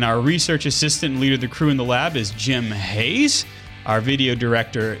 and our research assistant and leader of the crew in the lab is Jim Hayes. Our video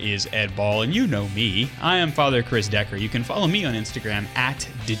director is Ed Ball, and you know me. I am Father Chris Decker. You can follow me on Instagram at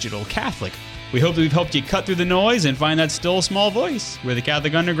Digital Catholic. We hope that we've helped you cut through the noise and find that still small voice. We're the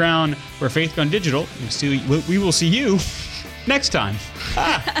Catholic Underground. We're Faith Gone Digital. We will see you next time.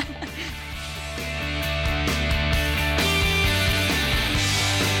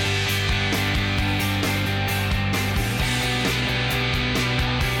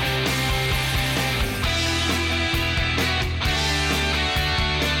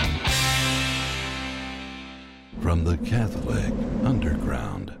 From the Catholic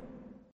Underground.